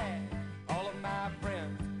say that. All of my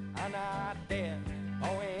friends are not dead.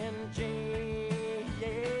 O-N-G,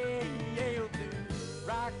 yeah, through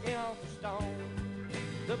rock and stone.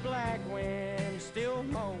 The black wind still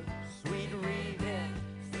moans, sweet revenge,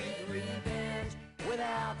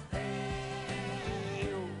 without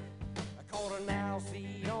fail. I caught an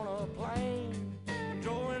Alcee on a plane,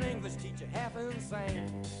 drove an English teacher half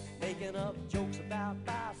insane, making up jokes about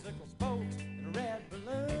bicycles, boats, and red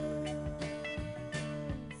balloons.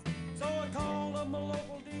 So I called up my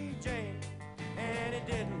local DJ, and he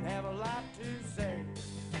didn't have a lot to say,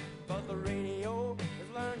 but the radio has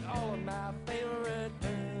learned all of my favorite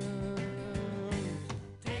tunes.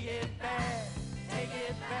 Take it back,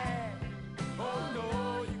 oh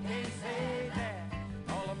no, you can't say that.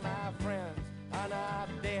 All of my friends are not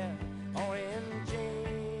dead. O-N-G,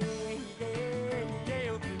 yeah,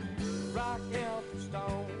 through rock, elf,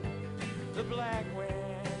 stone. The black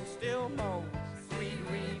wind still moans, sweet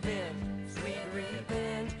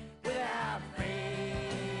revenge, without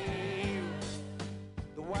fail.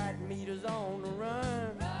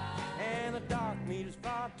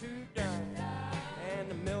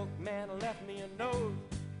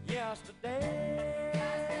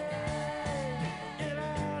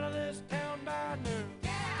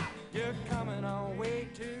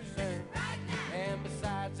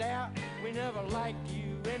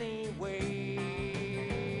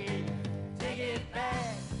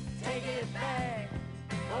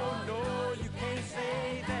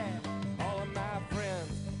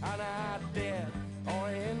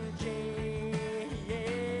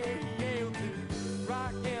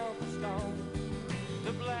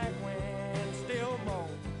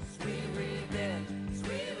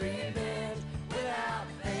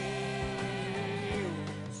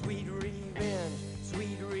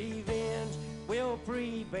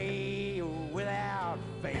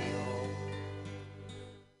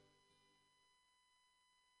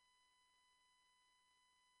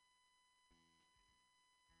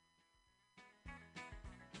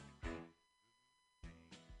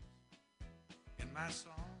 my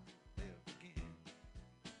song live again.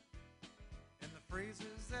 And the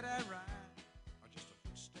phrases that I rhyme are just a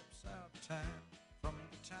few steps out of time from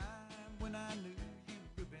the time when I knew you,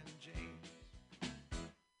 Reuben James.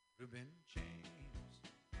 Reuben James.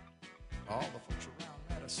 All the folks around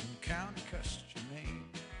Madison County cussed your name.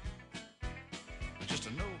 Just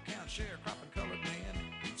a no-count sharecropping colored man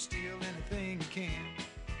who'd steal anything he can.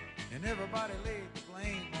 And everybody laid the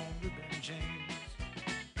blame on Reuben James.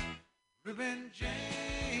 Reuben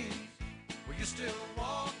James, will you still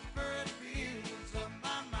walk the furrowed fields of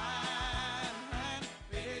my mind?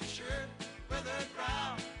 Faded shirt, weathered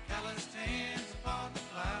brow, calloused hands upon the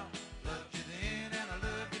plow. Loved you then and I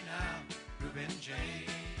love you now, Reuben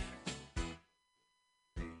James.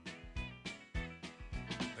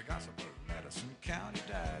 The gossip of Madison County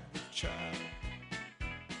died with a child.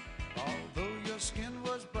 Although your skin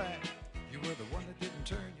was black, you were the one that didn't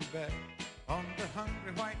turn your back on the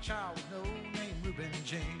hungry white child with no name, Reuben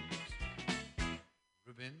James.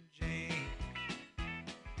 Reuben James,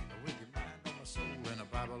 with your mind on my soul and a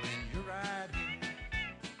Bible in your right hand.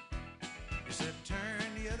 You said turn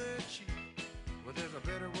the other cheek, well there's a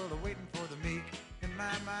better world awaiting for the meek. In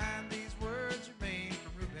my mind these words remain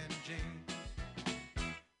from Reuben James.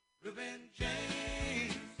 Reuben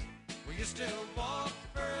James, will you still walk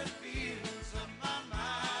the furrowed fields of my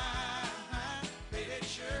mind? Faded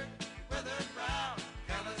shirt, weathered brow,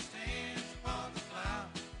 calloused hands upon the plow.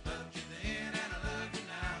 Loved you then and I love you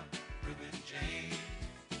now, Reuben James.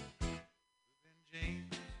 Reuben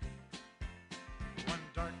James. One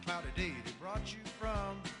dark cloudy day they brought you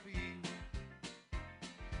from the field,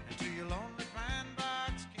 and to your lonely pine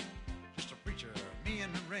box came just a preacher, me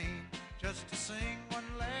in the rain, just to sing one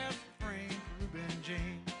last refrain for Reuben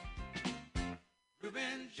James.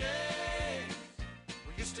 Reuben James,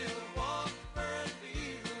 will you still walk the furrowed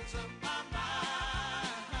fields of my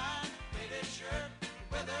mind? Faded shirt,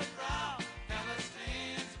 weathered brow, calloused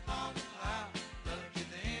hands upon the plow. Loved you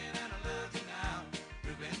then and I love you now,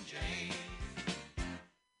 Reuben James.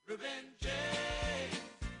 Reuben James,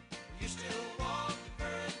 will you still walk the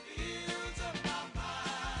furrowed fields of my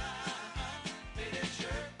mind? Faded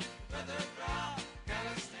shirt, weathered brow,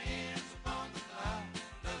 calloused hands upon the plow.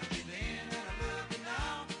 Loved you then and I love you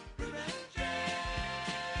now, Reuben James.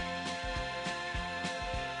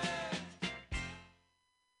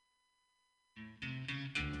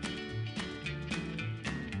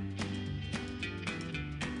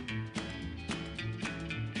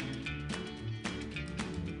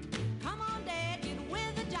 Come on, Dad, get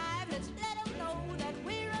with the jive. Let's let 'em know that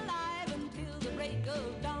we're alive until the break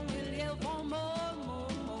of dawn. We'll yell for more, more,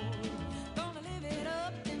 more. Gonna live it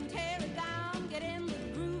up and tear it down. Get in the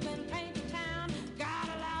groove and paint the town. Got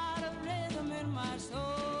a lot of rhythm in my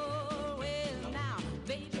soul. Well, now,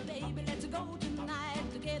 baby, baby, let's go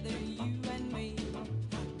tonight together, you and me.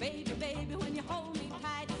 Baby, baby, when you hold me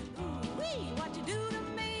tight, ooh-wee, what you do to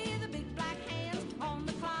me? The big black hands on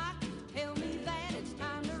the clock tell me that it's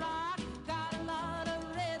time to rock. Got a lot of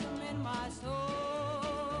rhythm in my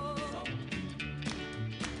soul.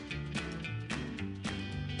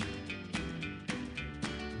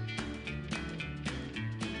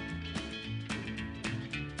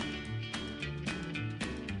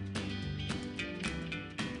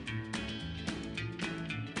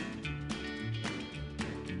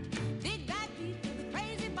 Dig that beat to the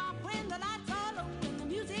crazy bop when the lights are low and the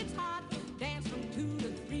music's hot. Dance from 2 to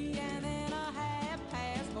 3 and then a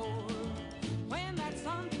 4:30. When that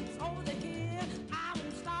sun peeps over the hill, I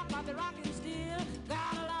won't stop, I'll be rocking still.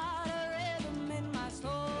 Got a lot of rhythm in my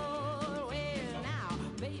soul. Well, now,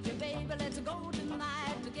 baby, baby, let's go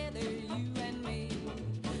tonight together, you and me.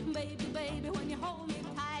 Baby, baby, when you hold me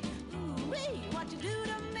tight, ooh-wee, what you do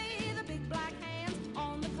to me? The big black hands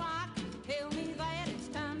on the clock tell me that it's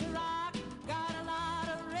time to rock. Got a lot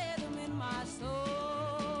of rhythm in my soul.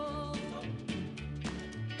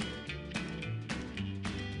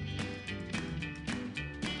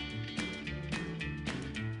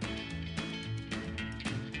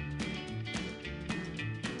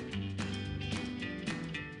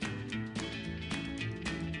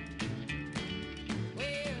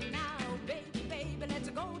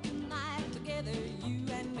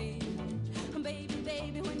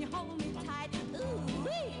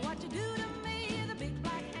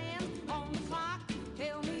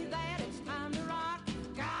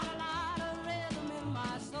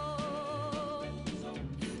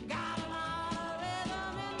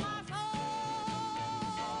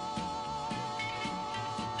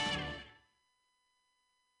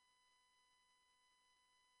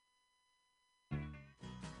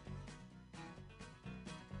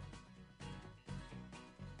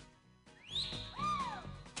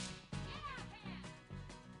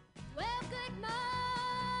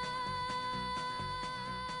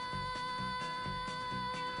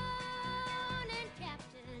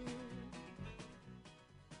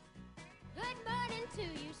 to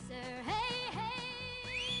you, sir.